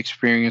of the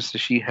experience that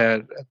she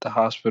had at the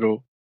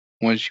hospital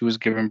when she was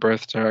giving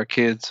birth to her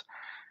kids,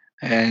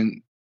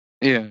 and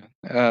yeah,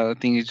 I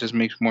think it just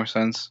makes more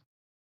sense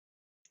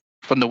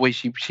from the way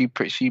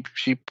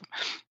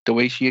the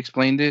way she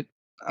explained it.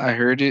 I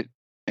heard it,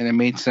 and it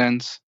made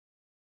sense.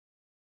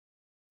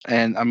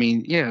 And I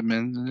mean, yeah,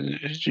 man,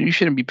 you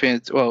shouldn't be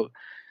paying. Well,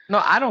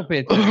 No, I don't pay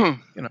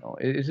attention.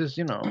 It's just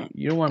you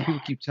don't want people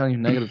to keep telling you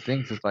negative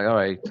things. It's like, all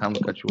right, time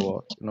to cut you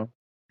off.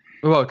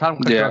 Well, time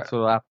to cut you yeah, off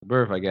till after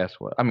birth, I guess.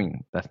 Well, I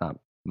mean, that's not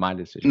my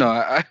decision. no,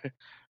 I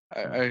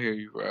hear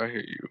you, bro. I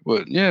hear you.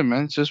 But yeah,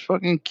 man, just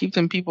fucking keep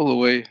them people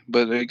away.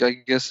 But I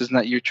guess it's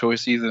not your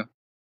choice either.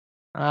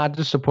 I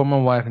just support my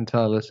wife and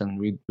tell her, listen,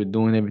 we're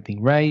doing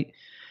everything right.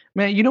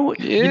 Man, you know what?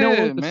 You know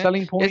Yeah, what's the man,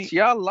 selling point? it's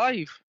your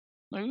life.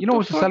 Like, You what know the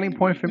what's the fuck? selling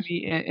point for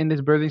me in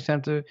this birthing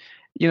center?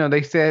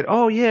 They said,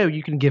 oh yeah,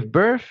 you can give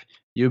birth.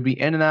 You'll be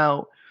in and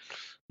out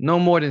no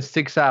more than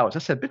 6 hours. I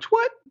said, bitch,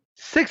 what?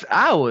 6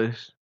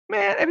 hours?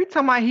 Man, every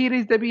time I hear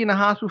this, they be in the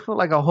hospital for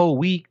like a whole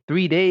week,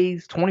 3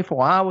 days,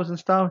 24 hours and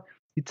stuff.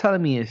 You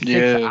telling me it's six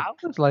Yeah,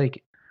 hours?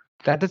 Like,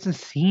 that doesn't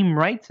seem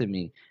right to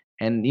me.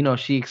 And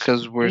she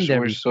because explained we're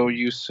so everything.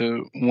 used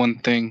to one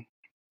thing.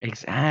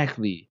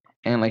 Exactly.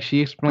 And like she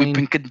We've been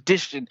explained,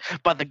 conditioned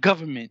by the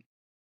government.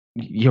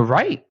 you're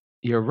right.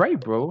 You're right,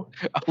 bro.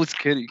 I was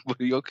kidding,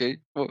 but you okay?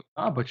 Well,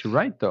 But you're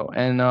right though.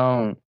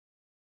 And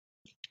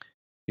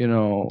you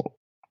know,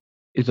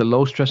 it's a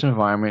low stress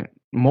environment.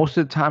 Most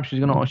of the time she's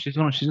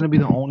gonna be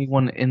the only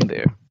one in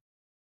there.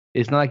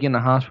 It's not like in the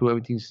hospital,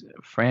 everything's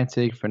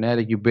frantic,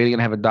 frenetic. You're barely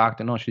gonna have a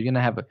doctor. No, she's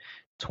gonna have a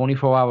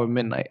 24-hour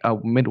midnight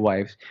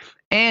midwives,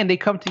 and they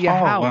come to your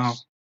oh wow,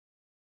 house.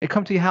 They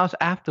come to your house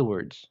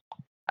afterwards.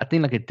 I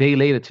think like a day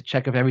later to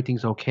check if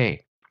everything's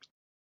okay,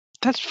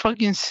 that's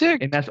fucking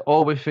sick. and that's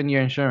all within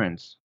your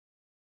insurance.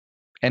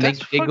 And That's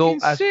they go fucking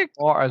as sick.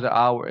 far as an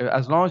hour.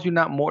 As long as you're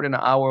not more than an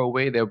hour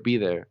away, they'll be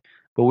there.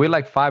 But we're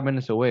like 5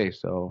 minutes away,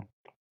 so.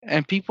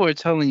 And people are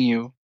telling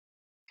you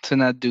to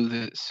not do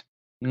this.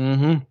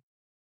 Mm-hmm.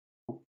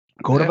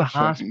 Go to the That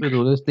fucking.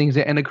 hospital. There's things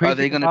that, and the Are crazy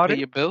they thing gonna about pay it,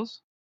 your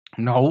bills?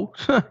 no.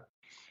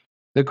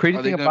 The crazy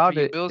Are they thing gonna pay about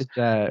your it bills? is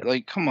that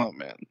Like, come on,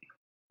 man.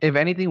 if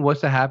anything was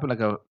to happen, like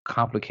a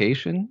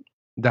complication,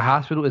 the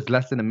hospital is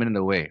less than a minute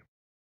away.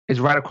 It's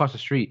right across the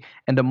street.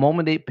 And the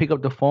moment they pick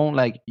up the phone,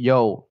 like,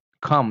 yo,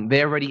 come,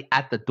 they're already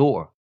at the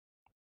door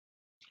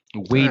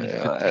waiting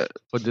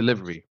for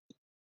delivery.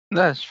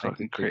 That's Like,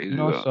 fucking crazy.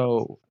 Though.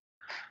 so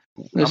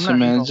I'm Listen, not,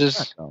 man, I'm not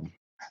just dumb.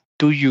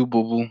 do you,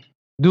 boo boo.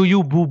 Do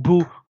you, boo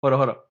boo? Hold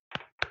on.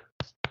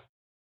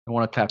 I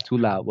want to tap too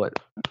loud, but.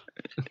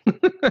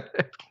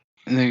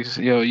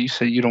 Niggas, yo, you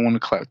said you don't want to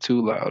clap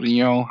too loud in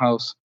your own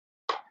house.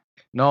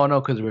 No,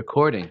 because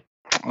recording.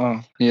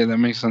 Oh, yeah, that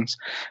makes sense.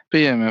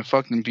 But yeah, man,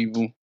 fucking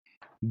people.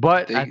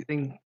 But I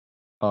think.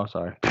 Oh,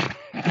 sorry.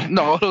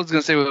 No, all I was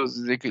gonna say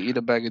was they could eat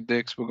a bag of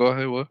dicks. But go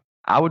ahead, what?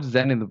 I was just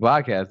ending the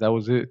podcast. That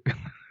was it.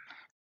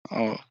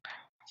 Oh,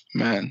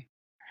 man.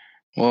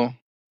 Well,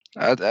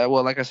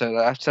 well, like I said,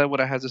 I've said what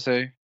I had to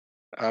say.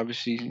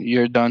 Obviously,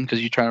 you're done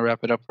because you're trying to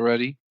wrap it up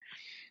already.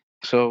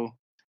 So,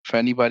 for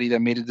anybody that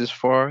made it this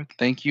far,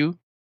 thank you.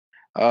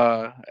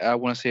 I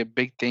want to say a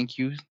big thank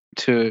you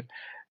to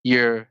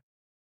your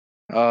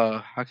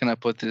how can I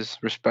put this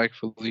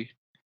respectfully?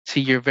 To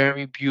your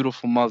very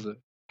beautiful mother.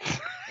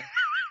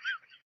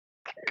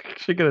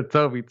 She gonna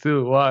tell me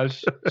too.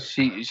 Watch.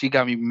 She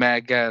got me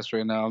mad gas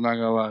right now. I'm not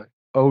gonna lie.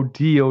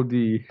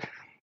 OD.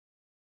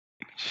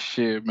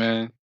 Shit,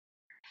 man.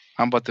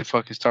 I'm about to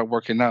fucking start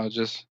working out.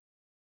 Just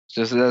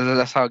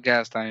that's how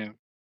gassed I am.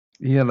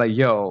 Yeah, like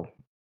yo,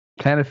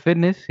 Planet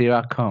Fitness, here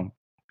I come.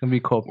 It's gonna be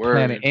called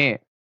Planet Word.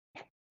 Ant.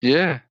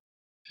 Yeah,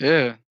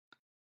 yeah.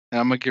 And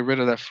I'm gonna get rid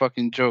of that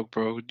fucking joke,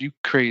 bro. You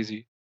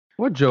crazy?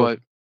 What joke?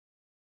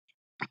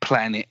 But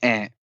Planet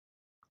Ant.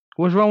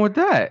 What's wrong with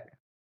that?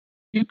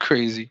 You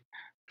crazy?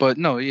 But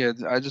no, yeah.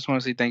 I just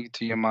want to say thank you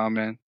to your mom,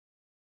 man.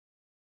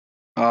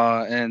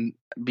 And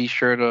be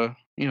sure to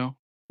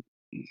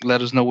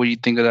let us know what you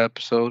think of the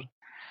episode.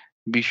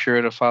 Be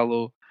sure to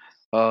follow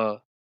my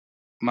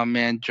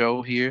man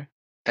Joe here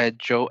at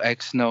Joe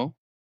X Snow.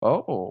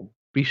 Oh,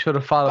 be sure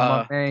to follow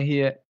my man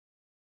here,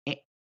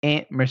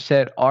 Aunt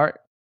Merced Art.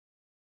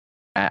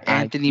 At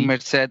Anthony IG.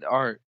 Merced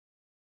Art.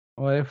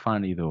 Well, they're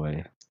fine either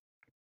way.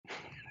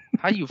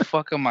 How you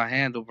fuck up my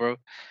handle, bro?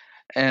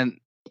 And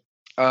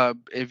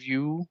if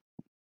you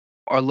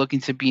are looking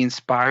to be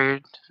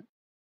inspired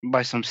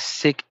by some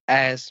sick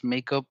ass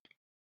makeup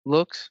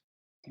looks,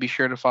 be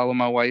sure to follow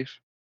my wife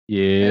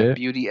Yeah. at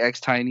Beauty X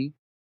Tiny.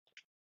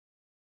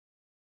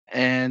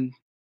 And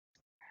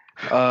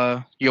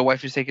your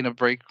wife is taking a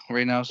break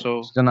right now,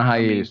 so She's on a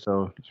hiatus,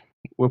 so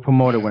we'll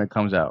promote it when it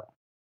comes out.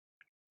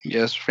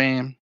 Yes,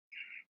 fam.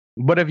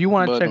 But if you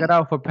want to check it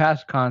out for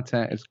past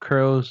content, it's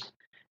Curls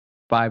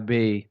by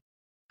Bay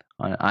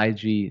on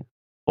IG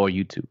or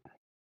YouTube.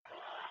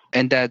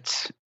 And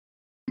that's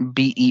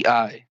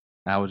BEI.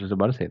 I was just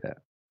about to say that,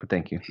 but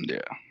thank you.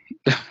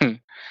 Yeah.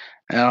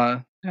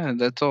 Yeah,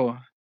 that's all.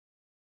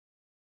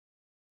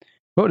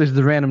 Well, this is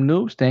the Random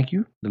Noobs. Thank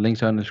you. The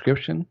links are in the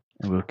description,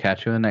 and we'll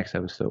catch you in the next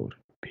episode.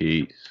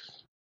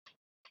 Peace.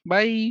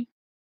 Bye.